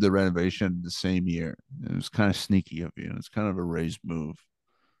and do the renovation the same year. It was kind of sneaky of you. It's kind of a raised move,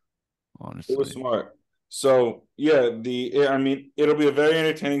 it was honestly. smart. So yeah, I mean, it'll be a very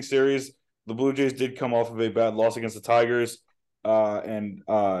entertaining series. The Blue Jays did come off of a bad loss against the Tigers. And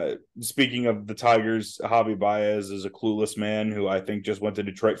speaking of the Tigers, Javi Baez is a clueless man who I think just went to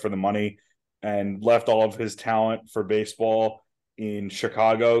Detroit for the money and left all of his talent for baseball in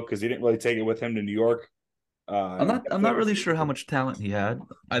Chicago because he didn't really take it with him to New York. I'm not really sure how much talent he had.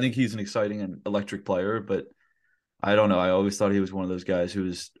 I think he's an exciting and electric player, but I don't know. I always thought he was one of those guys who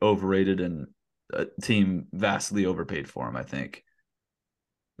was overrated and a team vastly overpaid for him, I think.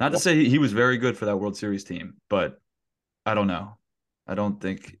 Not to say he was very good for that World Series team, but I don't know. I don't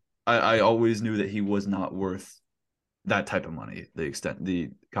think I always knew that he was not worth that type of money, the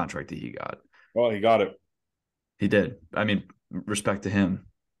contract that he got. Well, he got it. He did. I mean, respect to him.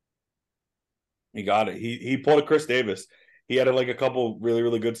 He got it. He pulled a Chris Davis. He had like a couple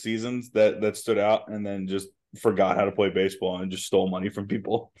really good seasons that stood out, and then just forgot how to play baseball and just stole money from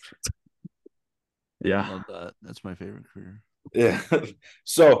people. Yeah. Love that. That's my favorite career. Yeah.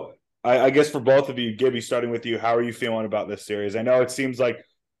 So I guess for both of you, Gibby, starting with you, how are you feeling about this series? I know it seems like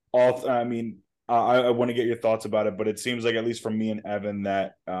all. I mean, I want to get your thoughts about it, but it seems like at least for me and Evan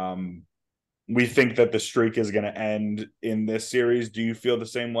that we think that the streak is going to end in this series. Do you feel the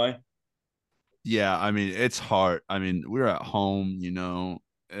same way? Yeah, I mean, it's hard. I mean, we're at home,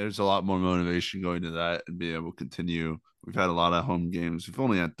 there's a lot more motivation going to that and being able to continue. We've had a lot of home games. We've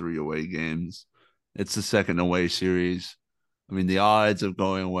only had 3 away games. It's the second away series. I mean, the odds of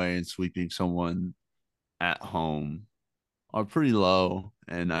going away and sweeping someone at home are pretty low.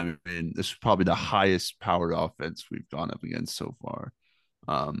 And I mean, this is probably the highest powered offense we've gone up against so far.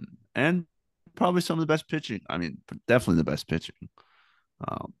 And probably some of the best pitching. I mean, definitely the best pitching.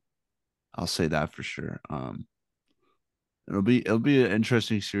 Um, I'll say that for sure. It'll be an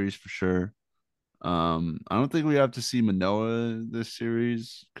interesting series for sure. I don't think we have to see Manoah this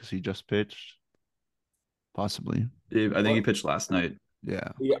series because he just pitched. Possibly. I think he pitched last night. Yeah.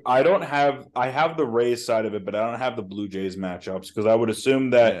 Yeah, I have the Rays side of it, but I don't have the Blue Jays matchups because I would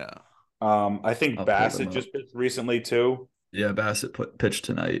assume that Yeah. I think I'll pull them Bassett up. just pitched recently too. Yeah, Bassett pitched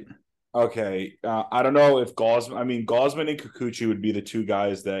tonight. Okay. I don't know if Gosman and Kikuchi would be the two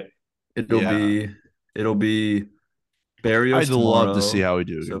guys that It'll Yeah. be it'll be Barrios I'd love to see tomorrow. how we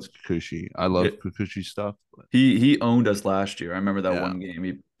do So against Kikuchi. I love it, Kikuchi stuff. But he owned us last year. I remember that yeah. one game.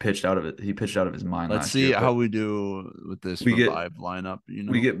 He pitched out of it. He pitched out of his mind Let's last year. see But how we do with this we get revive lineup,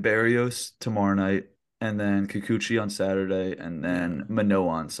 we get Barrios tomorrow night, and then Kikuchi on Saturday, and then Yeah. Manoah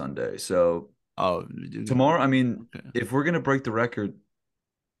on Sunday. So Oh, we do get tomorrow, I mean, okay. if we're gonna break the record,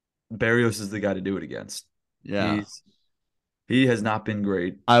 Barrios is the guy to do it against. Yeah. He has not been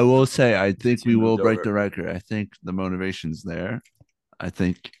great I will say I think since he we will moved break over. the record. I think the motivation's there. I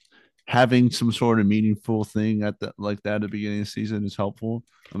think having some sort of meaningful thing at the like that at the beginning of the season is helpful.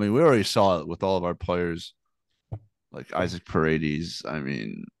 I mean, we already saw it with all of our players, like Isaac Paredes. I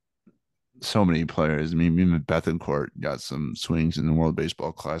mean, so many players. I mean, even Bethencourt got some swings in the World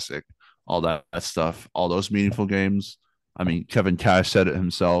Baseball Classic, all that stuff, all those meaningful games. I mean, Kevin Cash said it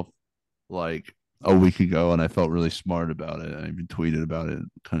himself like a week ago, and I felt really smart about it. I even tweeted about it,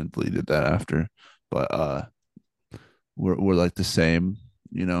 kind of deleted that after. But we're like the same.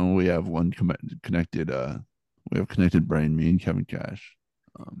 We have one connected we have connected brain, me and Kevin Cash.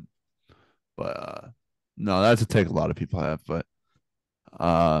 Um, but no, that's a take a lot of people have, but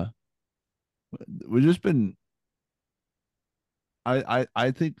uh we've just been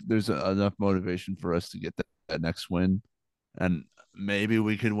I think there's enough motivation for us to get that next win, and maybe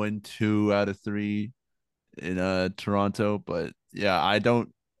we could win 2 out of 3 in Toronto. But yeah, I doubt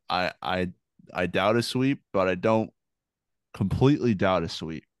a sweep, but I don't completely doubt a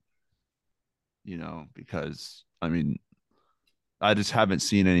sweep. Because I mean, I just haven't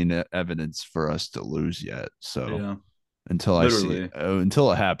seen any evidence for us to lose yet. So Yeah, until literally.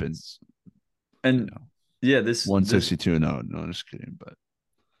 until it happens, you And know, yeah, this 162. No, no, I'm just kidding. But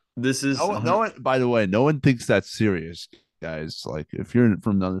this is no one. By the way, no one thinks that's serious, guys. Like, if you're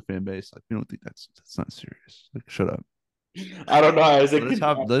from another fan base, like, we don't think that's not serious. Like, shut up. I don't know. Isaac,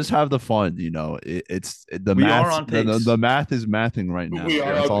 Let's have the fun. The we are math. on The pace. math is mathing right now. we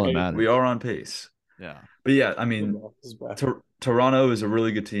are That's all that okay. We matters. are on pace. Yeah. But yeah, I mean, Toronto is a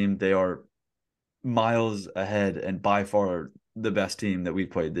really good team. They are miles ahead and by far the best team that we've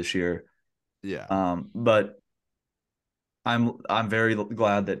played this year. Yeah. But I'm very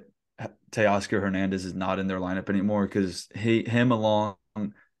glad that Teoscar Hernandez is not in their lineup anymore because him along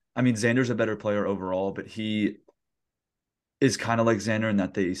I mean, Xander's a better player overall, but he is kind of like Xander in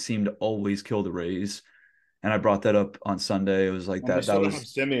that they seem to always kill the Rays. And I brought that up on Sunday. It was like And they that. That still don't have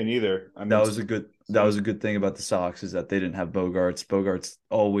was Simeon either. I that mean, was a good that was a good thing about the Sox is that they didn't have Bogarts. Bogarts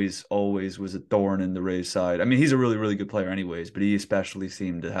always was a thorn in the Rays' side. I mean, he's a really really good player anyways, but he especially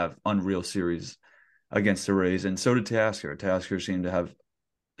seemed to have unreal series against the Rays, and so did Tasker. Tasker seemed to have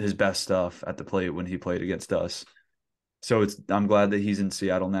his best stuff at the plate when he played against us. So I'm glad that he's in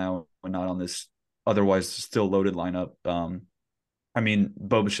Seattle now and not on this otherwise still loaded lineup. I mean,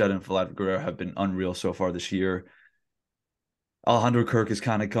 Bo Bichette and Vlad Guerrero have been unreal so far this year. Alejandro Kirk has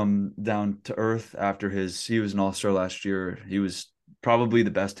kind of come down to earth after he was an all-star last year. He was probably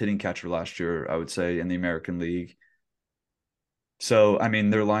the best hitting catcher last year, I would say, in the American League. So, I mean,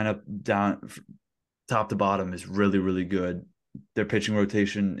 their lineup down top to bottom is really, really good. Their pitching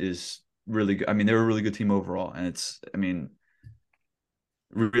rotation is really good. I mean, they're a really good team overall. And I mean,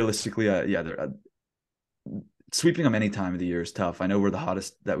 realistically, yeah, they're sweeping them any time of the year is tough. I know we're the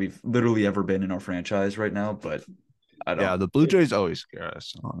hottest that we've literally ever been in our franchise right now, but I Yeah, don't. the Blue Jays always scare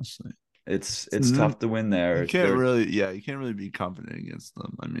us, honestly. It's tough to win there. You can't really, you can't really be confident against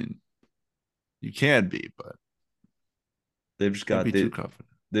them. I mean, you can be, but they've just can't got be too confident.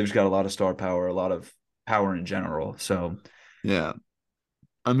 they've just got a lot of star power, a lot of power in general. So Yeah,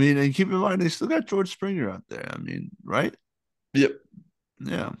 I mean, and keep in mind they still got George Springer out there. I mean, right? yep.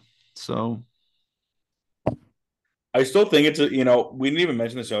 Yeah. So I still think we didn't even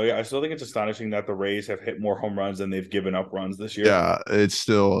mention this earlier. I still think it's astonishing that the Rays have hit more home runs than they've given up runs this year. yeah, it's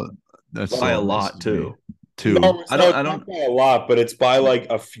still that's By a still lot too. No, it's I not don't. by a lot, but it's by like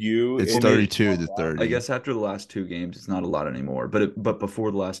a few. It's It- 32 to I 30. guess after the last two games, it's not a lot anymore. But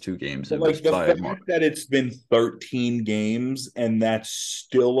before the last two games, But it was like the by a mark. fact that it's been 13 games and that's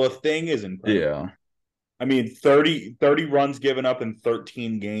still a thing is incredible. Yeah. I mean, 30 runs given up in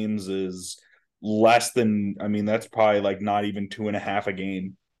 13 games is less than, I mean, that's probably like not even two and a half a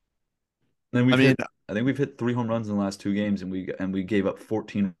game. And I mean, I think we've hit 3 home runs in the last two games, and we gave up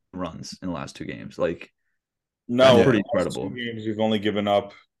 14 runs in the last two games. Like that's No, yeah, the pretty last two incredible. games we've only given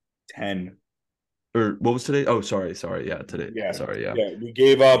up 10. Or what was today? Oh, sorry. Yeah, today. Yeah. Sorry, yeah. Yeah. We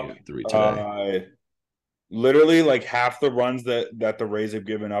gave We up gave 3 today. uh literally like half the runs that the Rays have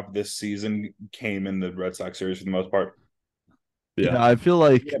given up this season came in the Red Sox series for the most part. Yeah. yeah, I feel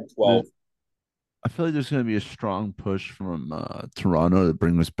like We had 12. there's going to be a strong push from Toronto to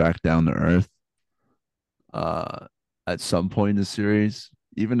bring us back down to earth. Uh, at some point in the series,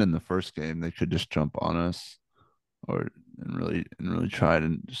 even in the first game, they could just jump on us, or and really try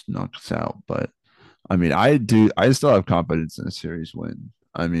to just knock us out. But I mean, I still have confidence in a series win.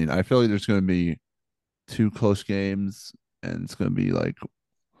 I mean, I feel like there's going to be 2 close games, and it's going to be like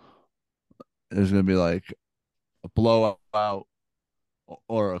there's going to be like a blowout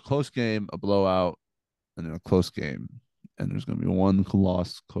or a close game, a blowout, and then a close game. And there's going to be one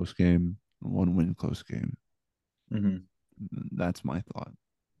loss close game, and one win close game. Mm-hmm. That's my thought.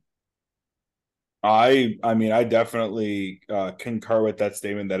 I mean, I definitely concur with that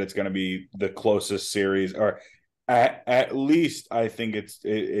statement that it's going to be the closest series, or at least I think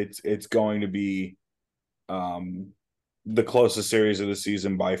it's going to be um, the closest series of the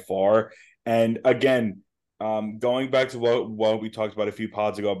season by far. And again, going back to what we talked about a few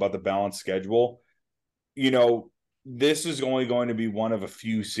pods ago about the balanced schedule, you know, this is only going to be one of a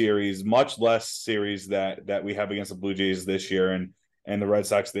few series, much less series that we have against the Blue Jays this year and the Red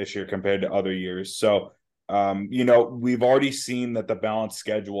Sox this year compared to other years. So, we've already seen that the balanced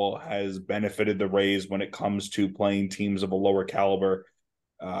schedule has benefited the Rays when it comes to playing teams of a lower caliber.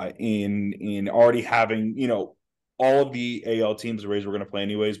 In already having all of the AL teams the Rays were going to play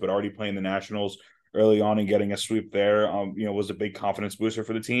anyways, but already playing the Nationals early on and getting a sweep there, was a big confidence booster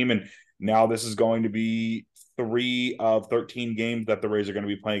for the team. And now this is going to be 3 of 13 games that the Rays are going to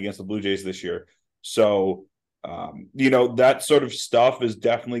be playing against the Blue Jays this year. So, that sort of stuff is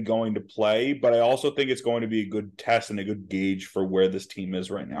definitely going to play, but I also think it's going to be a good test and a good gauge for where this team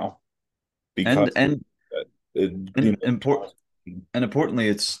is right now. Because, And you and important and importantly,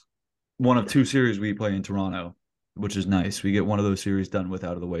 it's one of 2 series we play in Toronto, which is nice. We get one of those series done with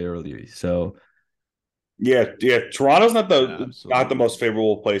out of the way early. So yeah, Toronto's not Yeah, the most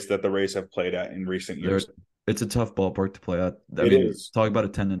favorable place that the Rays have played at in recent years. it's a tough ballpark to play at. I It mean, is. talk about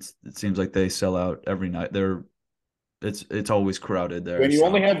attendance. It seems like they sell out every night. It's always crowded there. When you so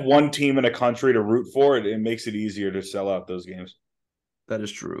only have one team in a country to root for, it makes it easier to sell out those games. that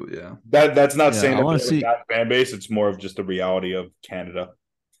is true. Yeah. That's not Yeah, saying I that want they to have a see. bad fan base. It's more of just the reality of Canada.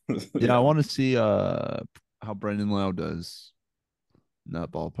 Yeah, I want to see how Brandon Lau does in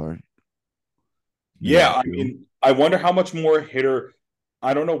that ballpark. Yeah, Yeah, I mean, I wonder how much more hitter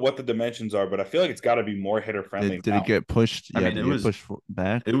I don't know what the dimensions are, but I feel like it's got to be more hitter friendly Did it now. get pushed? I Yeah, mean, did it get pushed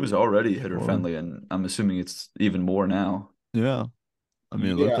back? it was already hitter Forward? friendly, and I'm assuming it's even more now. Yeah. I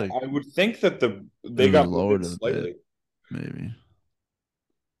mean, it looked Yeah, like I would think that it they was got moved lowered it a bit, slightly. maybe.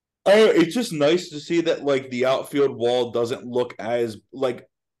 It's just nice to see that like the outfield wall doesn't look as like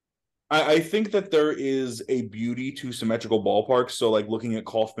I think that there is a beauty to symmetrical ballparks. So, like looking at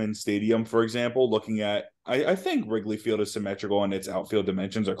Kauffman Stadium, for example, looking at I think Wrigley Field is symmetrical and its outfield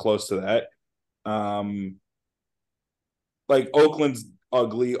dimensions are close to that. Um, like Oakland's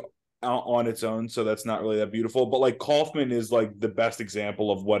ugly on its own, so that's not really that beautiful. But like Kauffman is like the best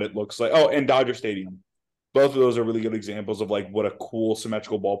example of what it looks like. Oh, and Dodger Stadium. Both of those are really good examples of like what a cool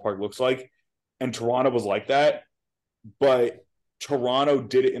symmetrical ballpark looks like. And Toronto was like that, but Toronto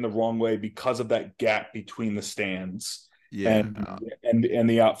did it in the wrong way because of that gap between the stands Yeah. and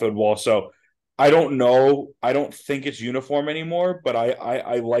the outfield wall. So I don't know. I don't think it's uniform anymore, but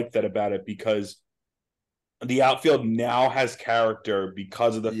I like that about it because the outfield now has character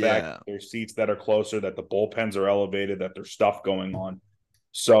because of the fact Yeah. that there's seats that are closer, that the bullpens are elevated, that there's stuff going on.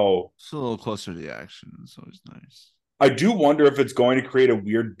 So It's a little closer to the action. It's always nice. I do wonder if it's going to create a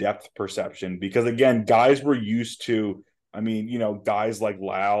weird depth perception because again, guys were used to, I mean, guys like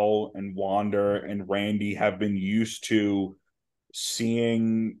Lau and Wander and Randy have been used to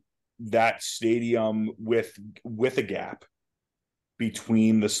seeing that stadium with a gap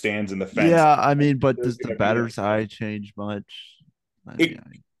between the stands and the fence. Yeah, I mean, but There's does the going to be batter's eye change much? I it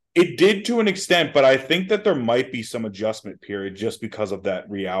mean, it did to an extent, but I think that there might be some adjustment period just because of that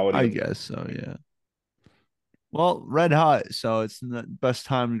reality I of guess so, yeah. Well, red hot, so it's the best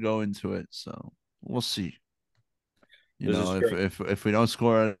time to go into it. So we'll see. this is If true. if we don't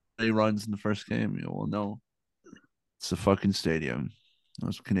score any runs in the first game, we'll know it's a fucking stadium.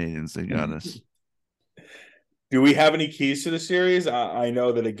 Those Canadians, they got us. Do we have any keys to the series? I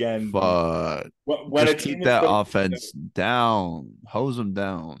know that again, Fuck. when a Just team keep is that putting offense down. Hose them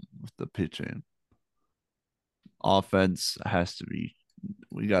down with the pitching. Offense has to be.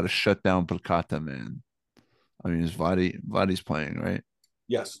 We got to shut down Placata, man. I mean, is Vladdy's playing, right?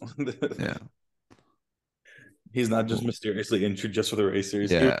 yes, Yeah. he's not just Cool. mysteriously injured just for the race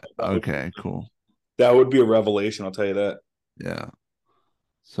series. Yeah. Okay. Cool. That would be a revelation. I'll tell you that. Yeah.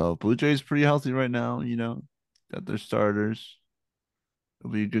 So Blue Jays pretty healthy right now. Got their starters.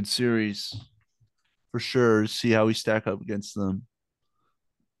 It'll be a good series for sure. See how we stack up against them.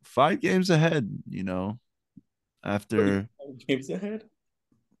 5 games ahead. After Games ahead.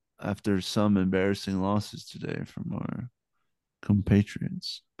 after some embarrassing losses today from our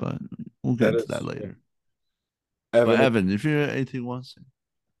compatriots, but we'll get That into is that true. later. But Evan. Evan, if you have anything wants to,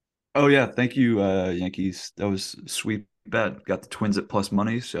 Oh yeah, thank you, Yankees. That was a sweet bet. Got the Twins at plus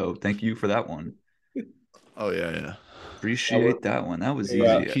money, so thank you for that one. oh yeah, Appreciate that one. That was yeah,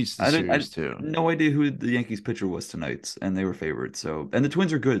 Yeah. easy. keys to the I didn't. I series too. no idea who the Yankees pitcher was tonight, and they were favored. So, and the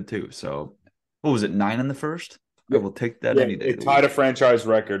Twins are good too. So, what was it? 9 in the first. I will take that Yeah, any day of it the tied a week. franchise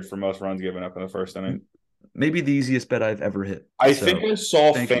record for most runs given up in the first inning. Maybe the easiest bet I've ever hit. I think So, I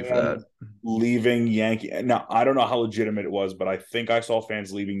saw thank you for that. fans leaving Yankee. Now I don't know how legitimate it was, but I think I saw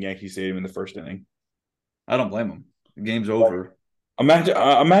fans leaving Yankee Stadium in the first inning. I don't blame them. The game's Like, over. imagine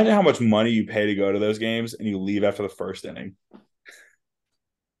how much money you pay to go to those games and you leave after the first inning.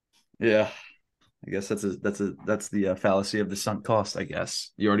 Yeah, I guess that's the fallacy of the sunk cost. I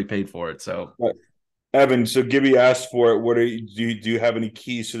guess you already paid for it. So, But Evan, so Gibby asked for it. What do you have any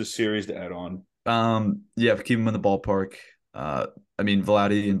keys to the series to add on? yeah, keep him in the ballpark. I mean,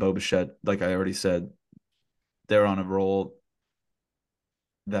 Vladdy and Bo Bichette, like I already said, they're on a roll.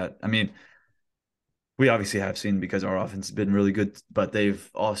 That I mean, we obviously have seen because our offense has been really good, but they've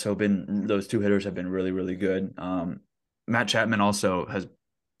also been those two hitters have been really, really good. Matt Chapman also has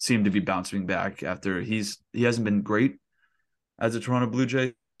seemed to be bouncing back after he hasn't been great as a Toronto Blue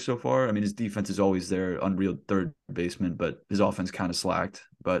Jay so far. I mean, his defense is always there, unreal third baseman, but his offense kind of slacked.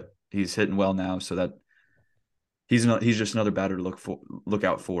 But he's hitting well now, so that he's just another batter to look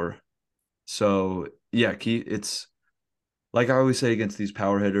out for. So yeah, it's like I always say against these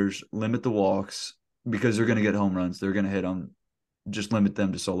power hitters, limit the walks because they're going to get home runs. They're going to hit them. Just limit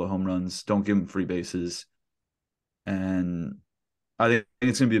them to solo home runs. Don't give them free bases. And I think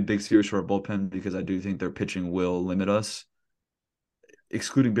it's going to be a big series for our bullpen because I do think their pitching will limit us.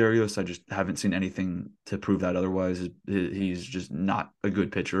 Excluding Barrios, I just haven't seen anything to prove that otherwise. He's just not a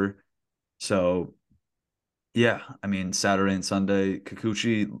good pitcher. So, yeah, I mean, Saturday and Sunday,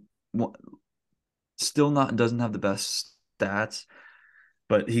 Kikuchi still not doesn't have the best stats,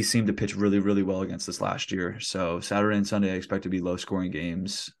 but he seemed to pitch really, really well against us last year. So Saturday and Sunday, I expect to be low scoring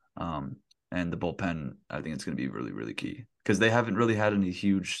games. and the bullpen, I think it's going to be really, really key because they haven't really had any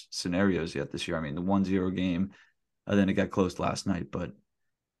huge scenarios yet this year. I mean, the 1-0 game, and then it got closed last night, but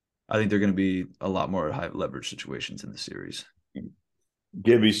I think they're going to be a lot more high leverage situations in the series.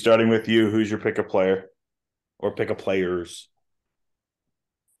 Gibby, starting with you, who's your pick a player or pick a players?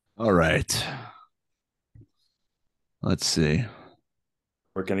 All right. Let's see.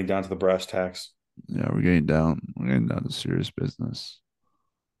 We're getting down to the brass tacks. Yeah, we're getting down. We're getting down to serious business.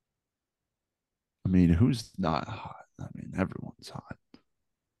 I mean, who's not hot? I mean, everyone's hot.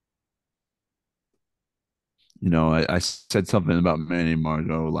 You know, I said something about Manny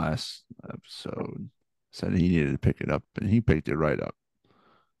Margot last episode. Said he needed to pick it up, and he picked it right up.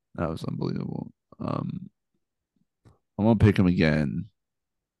 That was unbelievable. I'm gonna pick him again.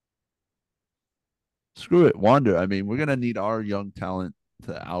 Screw it, Wander. I mean, we're gonna need our young talent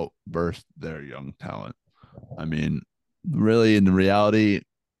to outburst their young talent. I mean, really, in the reality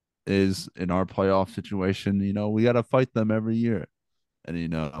is in our playoff situation, you know, we got to fight them every year, and you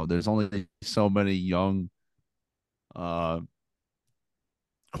know, there's only so many young uh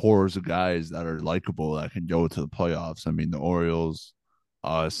cores of guys that are likable that can go to the playoffs. I mean, the Orioles,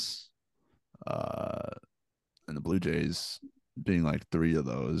 us, uh, and the Blue Jays being like three of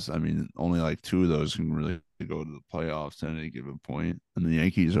those. I mean, only like two of those can really go to the playoffs at any given point. And the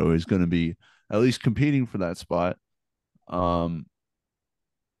Yankees are always going to be at least competing for that spot. Um,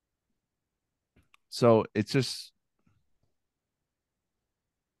 so it's just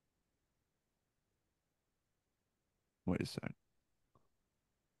wait a sec.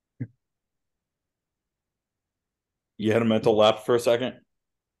 You had a mental lapse for a second?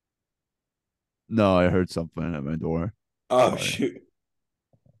 No, I heard something at my door. Oh, Sorry. shoot.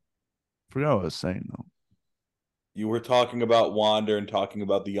 Forgot what I was saying though. You were talking about Wander and talking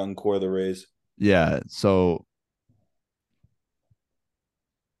about the young core of the Rays. Yeah, so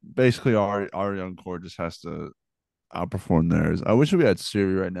basically our young core just has to outperform theirs. I wish we had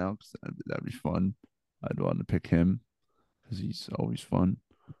Siri right now because that'd be fun. I'd want to pick him because he's always fun.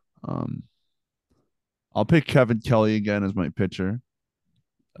 Um, I'll pick Kevin Kelly again as my pitcher.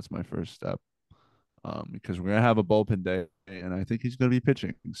 That's my first step. Because we're gonna have a bullpen day, and I think he's gonna be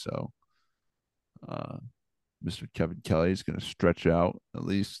pitching. So, uh, Mr. Kevin Kelly is gonna stretch out at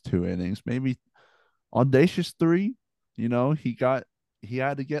least 2 innings, maybe audacious three. You know, he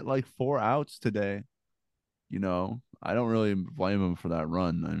had to get like 4 outs today. You know, I don't really blame him for that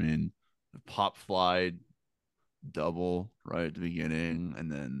run. I mean, pop fly double right at the beginning, and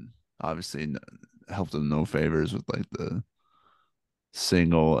then obviously helped him no favors with like the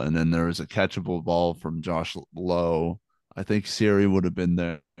single, and then there was a catchable ball from Josh Lowe. I think Siri would have been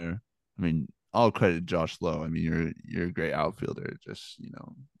there. I mean, all credit Josh Lowe. I mean, you're a great outfielder. Just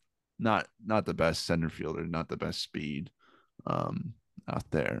not the best center fielder, not the best speed out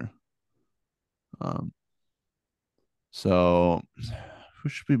there. Um, so who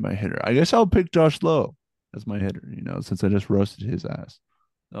should be my hitter? I guess I'll pick Josh Lowe as my hitter. You know, since I just roasted his ass,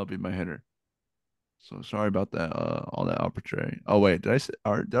 that'll be my hitter. So sorry about that. All that arbitrary. Oh wait, did I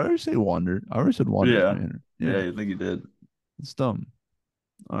already say Wander? I already said Wander as Yeah. my hitter. Yeah, Yeah, I think you did. it's dumb.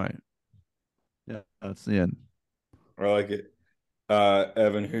 All right. Yeah, that's the end. I like it.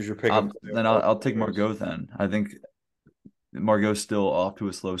 Evan, who's your pick up? Then I'll take Margot then. I think Margot's still off to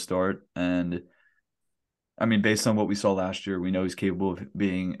a slow start, and I mean, based on what we saw last year, we know he's capable of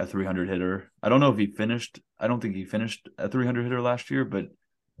being a 300 hitter. I don't know if he finished. I don't think he finished a 300 hitter last year, but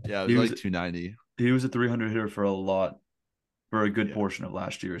Yeah, it he was was like 290. he was a 300 hitter for a good Yeah. portion of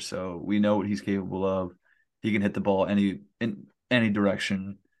last year. So we know what he's capable of. He can hit the ball in any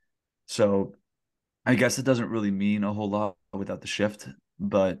direction. So I guess it doesn't really mean a whole lot without the shift,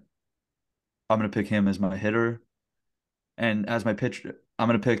 but I'm gonna pick him as my hitter, and as my pitcher, I'm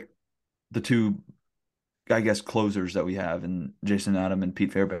gonna pick the two, I guess, closers that we have in Jason Adam and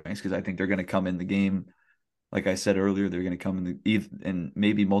Pete Fairbanks because I think they're gonna come in the game. Like I said earlier, they're gonna come in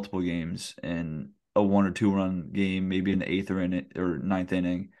maybe multiple games in a 1 or 2 run game, maybe in the eighth or ninth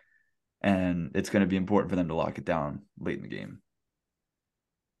inning, and it's gonna be important for them to lock it down late in the game.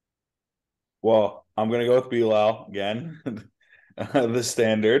 Well, I'm gonna go with Bilal again, the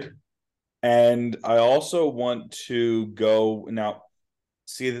standard, and I also want to go now.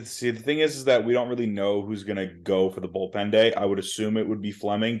 See, the thing is that we don't really know who's gonna go for the bullpen day. I would assume it would be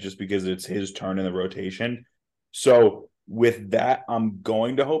Fleming just because it's his turn in the rotation. So with that, I'm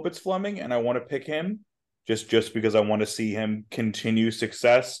going to hope it's Fleming, and I want to pick him just because I want to see him continue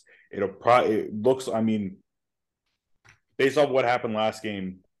success. It looks. I mean, based off what happened last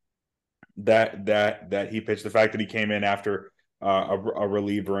game, that he pitched, the fact that he came in after a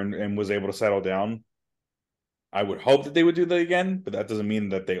reliever and was able to settle down. I would hope that they would do that again, but that doesn't mean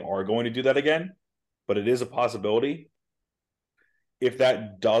that they are going to do that again. But it is a possibility. If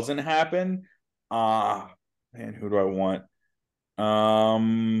that doesn't happen, man, who do I want?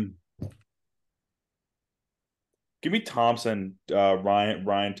 Um, Give me Thompson,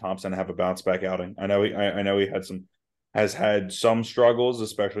 Ryan Thompson, to have a bounce back outing. I know he has had some struggles,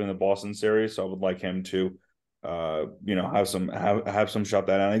 especially in the Boston series. So I would like him to, have some shut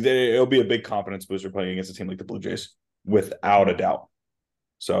that down. It'll be a big confidence booster playing against a team like the Blue Jays, without a doubt.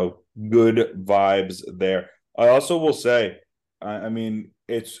 So good vibes there. I also will say, I mean,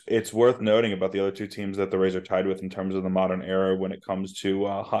 it's worth noting about the other two teams that the Rays are tied with in terms of the modern era when it comes to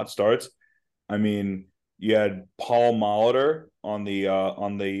hot starts. I mean, you had Paul Molitor on the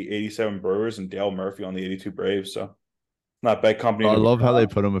 87 Brewers and Dale Murphy on the 82 Braves. So not bad company I to be love how they around.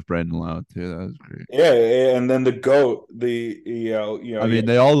 put him with Brandon Lau too. That was great. Yeah, and then the GOAT, I mean,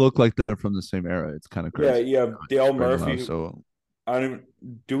 they all look like they're from the same era. It's kind of yeah, crazy. you have Dale Brandon Lau, Murphy. so I don't even,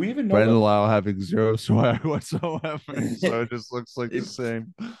 do we even know Brandon that? Lau having zero swag whatsoever, so it just looks like the It's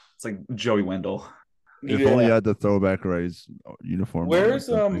same. it's like Joey Wendell. If only Yeah. you had the throwback Rays uniform on Where's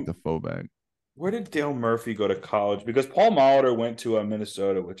instead of like the faux back. where did Dale Murphy go to college? Because Paul Molitor went to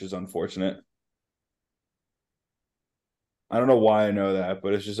Minnesota, which is unfortunate. I don't know why I know that,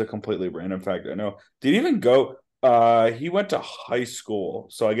 but it's just a completely random fact. I know. Did he even go? He went to high school,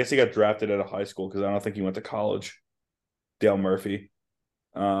 so I guess he got drafted at a high school because I don't think he went to college. Dale Murphy.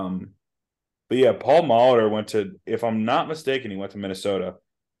 Um, but yeah, Paul Molitor went to, if I'm not mistaken, he went to Minnesota.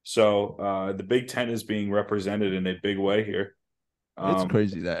 So the Big Ten is being represented in a big way here. It's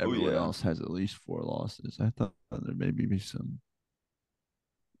crazy that Oh everyone yeah. else has at least 4 losses. I thought there maybe be some.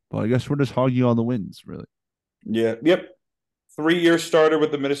 Well, I guess we're just hogging on the wins, really. Yeah, yep. 3-year starter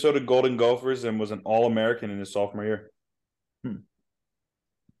with the Minnesota Golden Gophers and was an All-American in his sophomore year.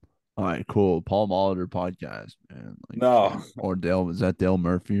 All right, cool. Paul Molitor podcast, man. Like, No, or Dale, is that Dale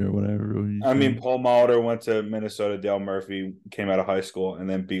Murphy or whatever? I mean, Paul Molitor went to Minnesota. Dale Murphy came out of high school, and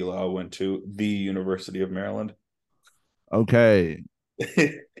then Bilo went to the University of Maryland. Okay,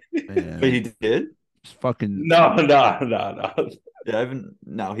 But man. he did? It's fucking No. Yeah, I haven't.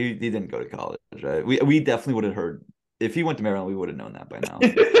 No, he didn't go to college. Right? We definitely would have heard if he went to Maryland. We would have known that by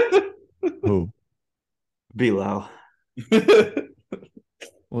now. who? Bilal.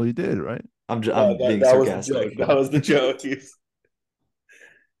 Well, he did, right? I'm being that was the joke. sarcastic. That was the joke.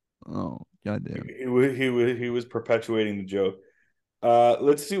 Oh, goddamn. He was perpetuating the joke.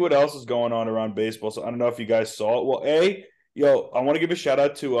 Let's see what else is going on around baseball. So I don't know if you guys saw it. Well, I want to give a shout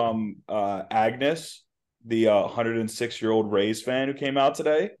out to Agnes, the 106-year-old Rays fan who came out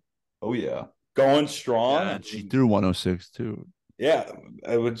today, Oh yeah. going strong. Yeah, and she threw 106 too. Yeah,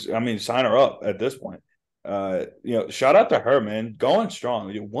 I mean, sign her up at this point. Shout out to her, man, going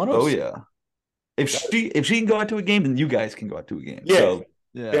strong. Oh 106. yeah. If she can go out to a game, then you guys can go out to a game. Yeah. So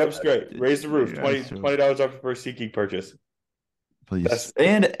Yeah, That's great. Raise the roof. Yeah, $20 off your first SeatGeek purchase. please.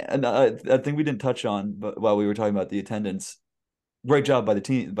 and I think we didn't touch on, but while we were talking about the attendance, great job by the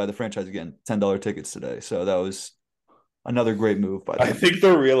team, by the franchise again. $10 tickets today. So that was another great move by them. I think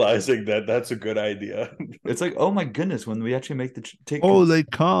they're realizing that that's a good idea. It's like, oh my goodness, when we actually make the ticket. Oh, they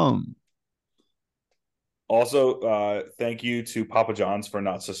come. Also, thank you to Papa John's for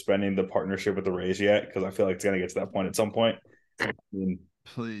not suspending the partnership with the Rays yet, because I feel like it's gonna get to that point at some point. I mean,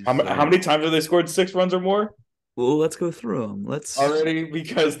 Please. how many times have they scored 6 runs or more Well, let's go through them. Let's already?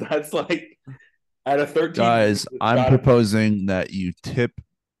 Because that's like at a 13. Guys, I'm gotta- proposing that you tip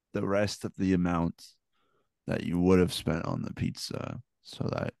the rest of the amount that you would have spent on the pizza so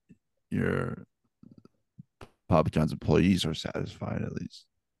that your Papa John's employees are satisfied at least.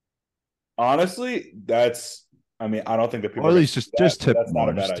 Honestly, that's. I mean, I don't think that people. Or at are least gonna do just that, tip but that's not more.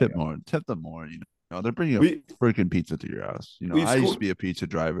 a bad Just tip idea. more. Tip them more. You know, they're bringing a We- freaking pizza to your house. You know, we've I used to scored- be a pizza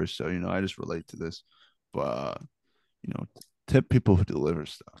driver, so I just relate to this. But tip people who deliver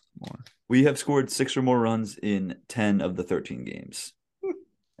stuff more. We have scored 6 or more runs in 10 of the 13 games.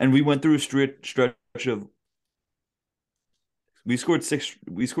 And we went through a stretch of we scored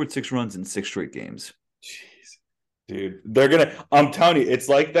 6 runs in 6 straight games. Jeez, dude, they're gonna. I'm telling you, it's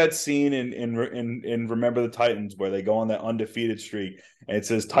like that scene in Remember the Titans where they go on that undefeated streak, and it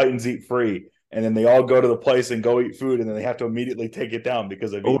says Titans eat free, and then they all go to the place and go eat food, and then they have to immediately take it down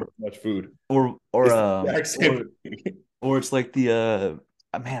because they've eaten too much food. Or It's the exact same thing. or it's like the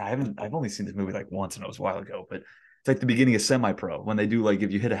man, I've only seen this movie like once and it was a while ago, but it's like the beginning of semi-pro when they do like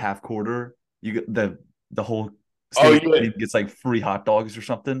if you hit a half quarter, you get the whole stadium gets like free hot dogs or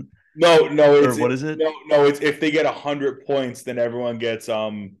something. No, Or what is it? No, it's if they get 100 points, then everyone gets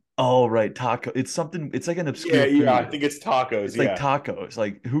Oh right, taco. It's something. It's like an obscure. Yeah, I food. think it's tacos. It's like tacos.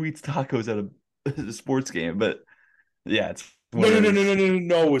 Like who eats tacos at a a sports game, but yeah, it's No, one no, of no, no, those. no, no, no,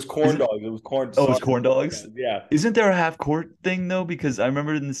 no. It was corn Isn't dogs. It was corn. Oh, it's Sorry. corn dogs? Yeah. Isn't there a half court thing though? Because I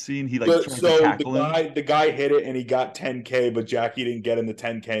remember in the scene he like So, tries to so the tackle him. guy, the guy hit it and he got 10K, but Jackie didn't get him the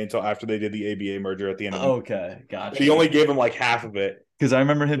 10K until after they did the ABA merger at the end of the. Okay, But he gotcha. only gave him like half of it. Because I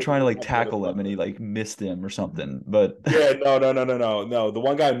remember him trying to like tackle him and he like missed him or something. But Yeah, no, no, no, no, no, no. The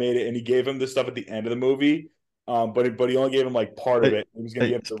one guy made it and he gave him the stuff at the end of the movie. But he only gave him like part of hey, it. He was going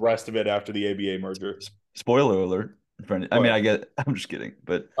to hey, give the rest of it after the ABA merger. spoiler alert. I mean, What? I get. I'm just kidding,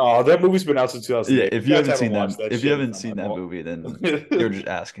 but Oh, that movie's been out since yeah, 2008. if You you guys haven't haven't seen that, watched that if you shit. haven't It's not seen my that fault. movie, then you're just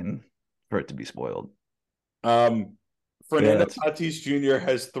asking for it to be spoiled. um, But yeah, Fernando that's. Tatis Jr.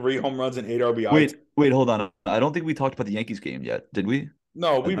 has 3 home runs and 8 RBIs. Wait, hold on. I don't think we talked about the Yankees game yet, did we?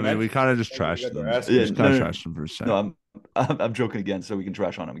 No, we I mean, we mentioned kind of just you trashed guys are them. We asking. Yeah, just kind of no, trashed them for a no, second. I'm joking again, so we can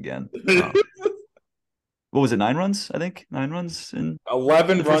trash on him again. Oh. What was it? 9 runs, I think. 9 runs in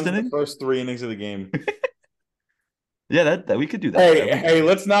 11 the first runs in the inning. first 3 innings of the game. Yeah, that we could do that. Hey, hey,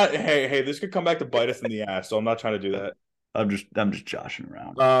 let's not. Hey, this could come back to bite us in the ass. So I'm not trying to do that. I'm just joshing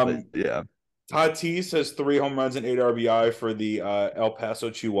around. But Um, yeah, Tatis has 3 home runs and 8 RBI for the El Paso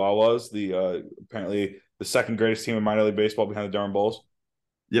Chihuahuas. The apparently the second greatest team in minor league baseball behind the Durham Bulls.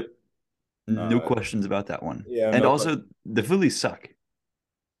 yep. No Uh, questions about that one. yeah, And no also, the Phillies suck.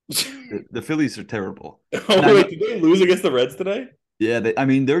 question. The Phillies are terrible. And Oh I wait, know, did they lose against the Reds today? yeah, I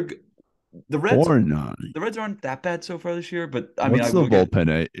mean, the Reds. Or not. The Reds aren't that bad so far this year, but I mean, I What's the will get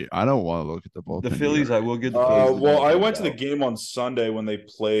bullpen? I don't want to look at the the bullpen Phillies. either. I will give the Phillies the Well, benefit I of the went to the doubt. game on Sunday when they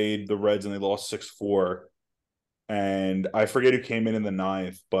played the Reds and they lost 6-4. And I forget who came in the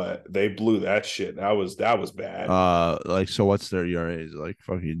ninth, but they blew that shit. That was bad. Like, so what's their ERA? Is it like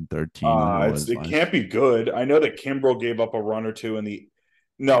fucking 13 like it was It can't last? be good. I know that Kimbrel gave up a run or two in the.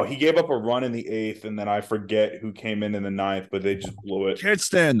 No, he gave up a run in the eighth, and then I forget who came in the ninth, but they just blew it. Can't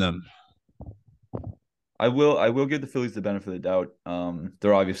stand them. I will give the Phillies the benefit of the doubt.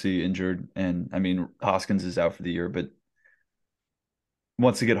 They're obviously injured, and I mean Hoskins is out for the year, but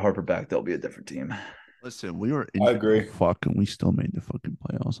once they get Harper back, they'll be a different team. Listen, we were I injured. agree. Fuck, and we still made the fucking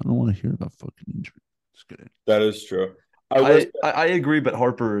playoffs. I don't want to hear about fucking injury. Just kidding. That is true. I agree, but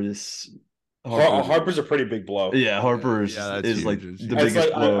Harper's a pretty big blow. yeah, Harper Yeah, that's is like huge. It's the huge. It's biggest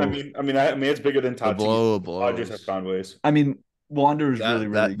like blow. I mean, it's bigger than The Tatis. blow of Dodgers have blows. found ways. I mean, Wander is really,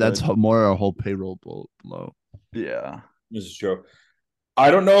 really That's good. more a whole payroll blow. Yeah. This is true. I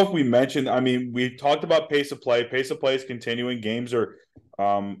don't know if we mentioned. I mean, we talked about pace of play. Pace of play is continuing. Games are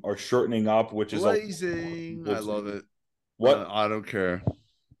shortening up, which is Blazing. I love it. What? I don't care.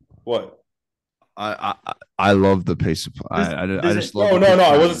 What? I love the pace of play. I just love. No.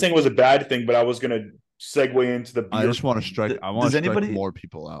 I wasn't saying it was a bad thing, but I was gonna segue into the beer. I just want to strike. I want Does to strike anybody more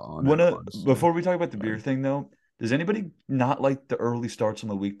people out on wanna it. Honestly. before we talk about the beer thing though? Does anybody not like the early starts on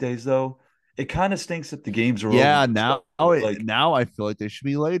the weekdays though? It kind of stinks that the games are Yeah, over. now now I feel like they should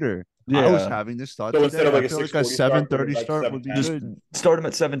be later. I was Yeah. having this thought So today. instead of like I a feel like a 6:40 7:30 like start would be 7:10. Just good. start them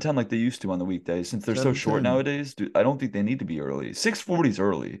at 7:10 like they used to on the weekdays since they're so short 7:10. nowadays. Dude, I don't think they need to be early. 6:40 is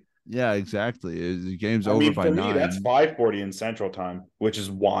early. Yeah, exactly. The game's I over mean, by for me, 9. that's 5:40 in Central Time, which is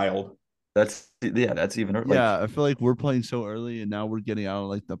wild. That's even like Yeah, I feel like we're playing so early, and now we're getting out of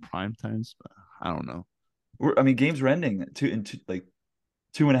like the prime times. I don't know. I mean, games are ending like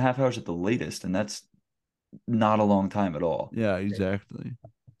 2.5 hours at the latest, and that's not a long time at all. Yeah, exactly.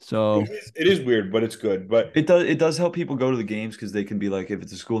 So It is weird, but it's good. But It does help people go to the games because they can be like, if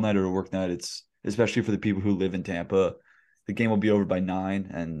it's a school night or a work night, it's especially for the people who live in Tampa, the game will be over by 9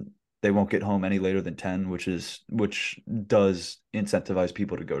 and they won't get home any later than 10, which does incentivize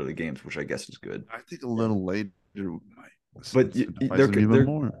people to go to the games, which I guess is good. I think a little later might But incentivize them even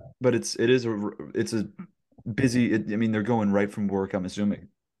more. But it's a busy. I mean, they're going right from work, I'm assuming.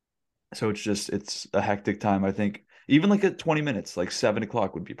 So it's a hectic time. I think even like at 20 minutes, like 7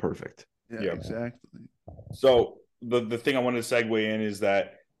 o'clock would be perfect. Yeah, exactly. so the thing I wanted to segue in is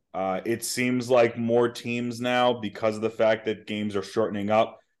that it seems like more teams now, because of the fact that games are shortening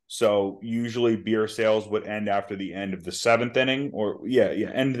up. So usually beer sales would end after the end of the seventh inning, or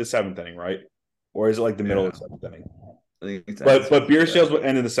end of the seventh inning, right? Or is it like the middle of the seventh inning? I think it's But beer sales would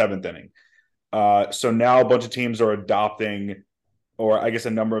end in the seventh inning. So now a bunch of teams are adopting, or I guess a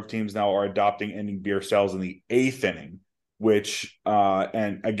number of teams now are adopting ending beer sales in the eighth inning, which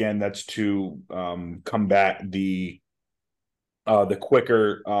and again that's to combat the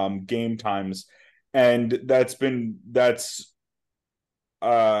quicker game times, and that's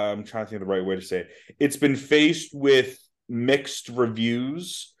I'm trying to think of the right way to say it. It's been faced with mixed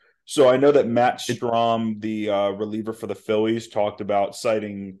reviews. So I know that Matt Strom, the reliever for the Phillies, talked about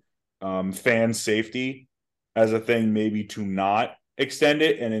citing fan safety as a thing maybe to not extend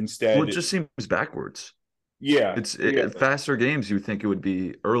it, and Well, it instead, just seems backwards. yeah, yeah, Faster games. You would think it would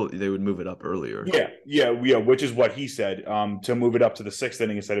be early. They would move it up earlier. yeah, which is what he said. To move it up to the sixth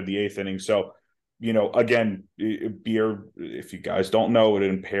inning instead of the eighth inning. So, again, beer, if you guys don't know, it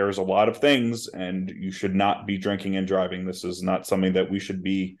impairs a lot of things, and you should not be drinking and driving. This is not something that we should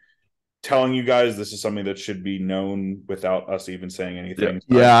be telling you guys. This is something that should be known without us even saying Yeah. anything.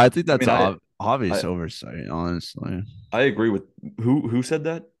 Yeah, I think that's I obvious oversight, honestly. I agree with who said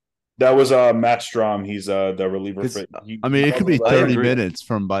that? That was Matt Strom. He's the reliever for. I mean, it could be I 30 agree. minutes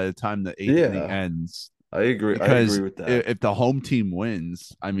from by the time the eighth inning ends. I agree. I Because agree with that. if the home team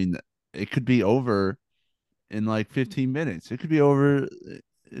wins, I mean, it could be over in like 15 minutes. It could be over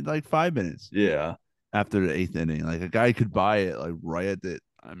in like 5 minutes. Yeah. After the eighth inning, like a guy could buy it like right at the.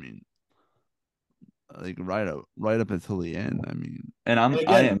 I mean, like right up until the end. I mean, and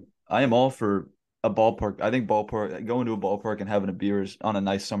I am all for a ballpark. I think going to a ballpark and having a beer on a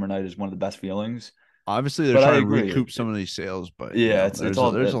nice summer night is one of the best feelings. obviously they're But I trying to agree. recoup some of these sales, but Yeah, there's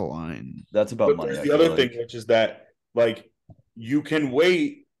a line. That's about But money. there's I the feel other like. thing, which is that like you can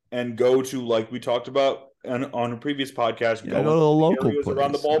wait and go to, like we talked about on a previous podcast, Yeah, go to the local areas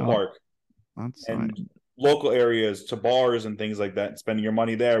around the place. ballpark Outside. and local areas to bars and things like that, and spending your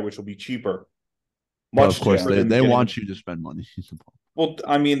money there, which will be cheaper. But of course, cheaper than they getting- want you to spend money. Well,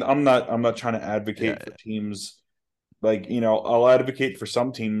 I mean, I'm not trying to advocate for teams. Like, I'll advocate for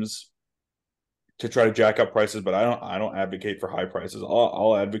some teams to try to jack up prices, but I don't advocate for high prices.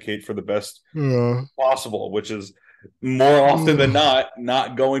 I'll advocate for the best possible, which is more often than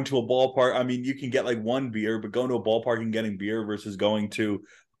not going to a ballpark. I mean, you can get like one beer, but going to a ballpark and getting beer versus going to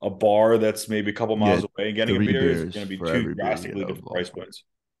a bar that's maybe a couple miles away and getting a beer is going to be two drastically different price points.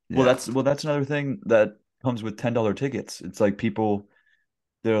 Well, that's another thing that comes with $10 tickets. It's like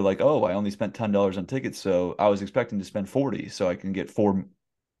they're like, oh, I only spent $10 on tickets, so I was expecting to spend 40, so I can get four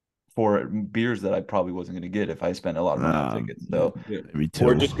beers that I probably wasn't going to get if I spent a lot of money on tickets. So,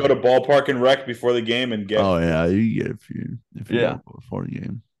 or just go to ballpark and rec before the game and get. Oh yeah, you get if you go before the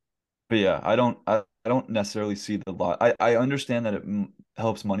game. But yeah, I don't necessarily see the lot. I understand that it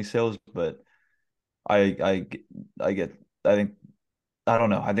helps money sales, but I think I don't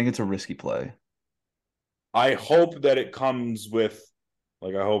know. I think it's a risky play. I hope that it comes with,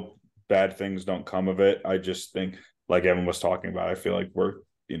 I hope bad things don't come of it. I just think, like Evan was talking about, I feel like we're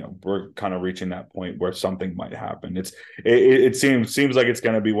kind of reaching that point where something might happen. It seems like it's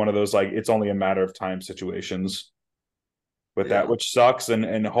going to be one of those, like, it's only a matter of time situations with that, which sucks.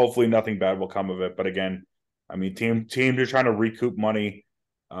 And hopefully nothing bad will come of it. But again, I mean, teams are trying to recoup money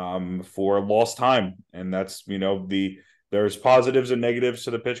for lost time. And that's, there's positives and negatives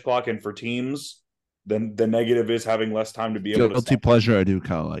to the pitch clock. And for teams, then the negative is having less time to be able to. Guilty pleasure. I do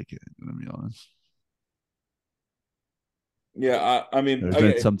kind of like it, to be honest. Yeah, I mean, there's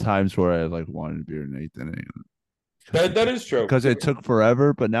been some times where I wanted beer in eighth inning. That is true, because it took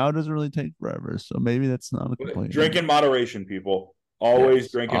forever, but now it doesn't really take forever. So maybe that's not a complaint. Drink in moderation, people.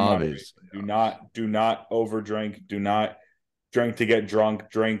 Always drink in moderation. Do not overdrink. Do not drink to get drunk.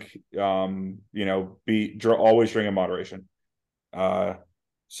 Drink, always drink in moderation.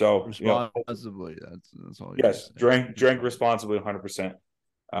 So responsibly. That's all. Yes, drink responsibly, 100%.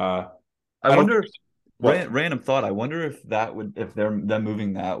 I wonder. Random thought. I wonder if if them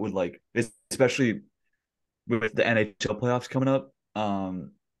moving that would, especially with the NHL playoffs coming up.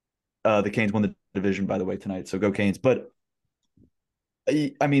 The Canes won the division, by the way, tonight, so go Canes. But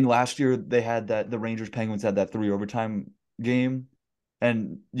I mean, last year they had the Rangers Penguins had that 3 overtime game,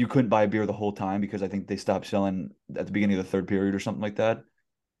 and you couldn't buy a beer the whole time because I think they stopped selling at the beginning of the third period or something like that.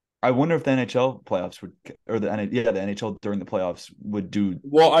 I wonder if the NHL playoffs the NHL during the playoffs would do.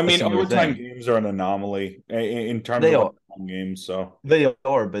 Well, I mean, overtime games are an anomaly in terms of games. So they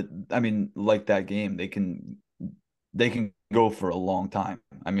are, but I mean, like that game, they can go for a long time.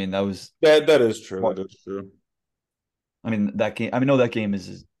 I mean, that is true. That is true. I mean, that game. I mean, no, that game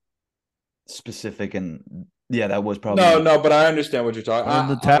is specific, and yeah, that was probably no. But I understand what you're talking. And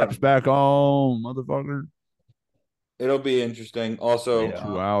the tap's back on, motherfucker. It'll be interesting. Also,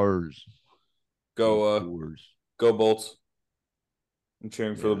 2 hours. Go Bolts! I'm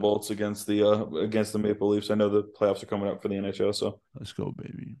cheering for the Bolts against the Maple Leafs. I know the playoffs are coming up for the NHL, so let's go,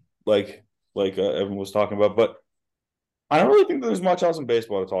 baby. Like Evan was talking about, but I don't really think there's much else in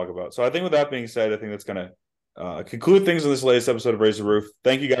baseball to talk about. So I think with that being said, I think that's going to conclude things in this latest episode of Raise the Roof.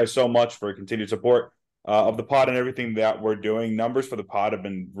 Thank you guys so much for continued support of the pod and everything that we're doing. Numbers for the pod have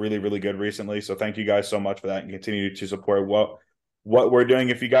been really, really good recently. So thank you guys so much for that, and continue to support what we're doing.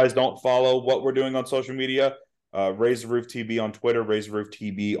 If you guys don't follow what we're doing on social media, Raise the Roof TB on Twitter, Raise the Roof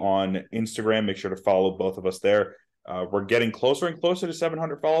TB on Instagram. Make sure to follow both of us there. We're getting closer and closer to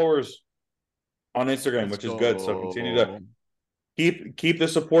 700 followers on Instagram, Let's which is go. good. So continue to keep the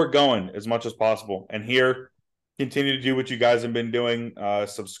support going as much as possible. And here, continue to do what you guys have been doing.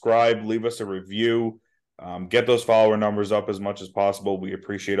 Subscribe, leave us a review, get those follower numbers up as much as possible. We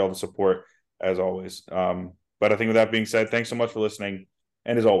appreciate all the support as always. But I think with that being said, thanks so much for listening.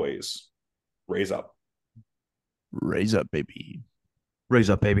 And as always, raise up. Raise up, baby. Raise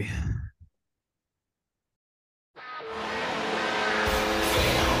up, baby.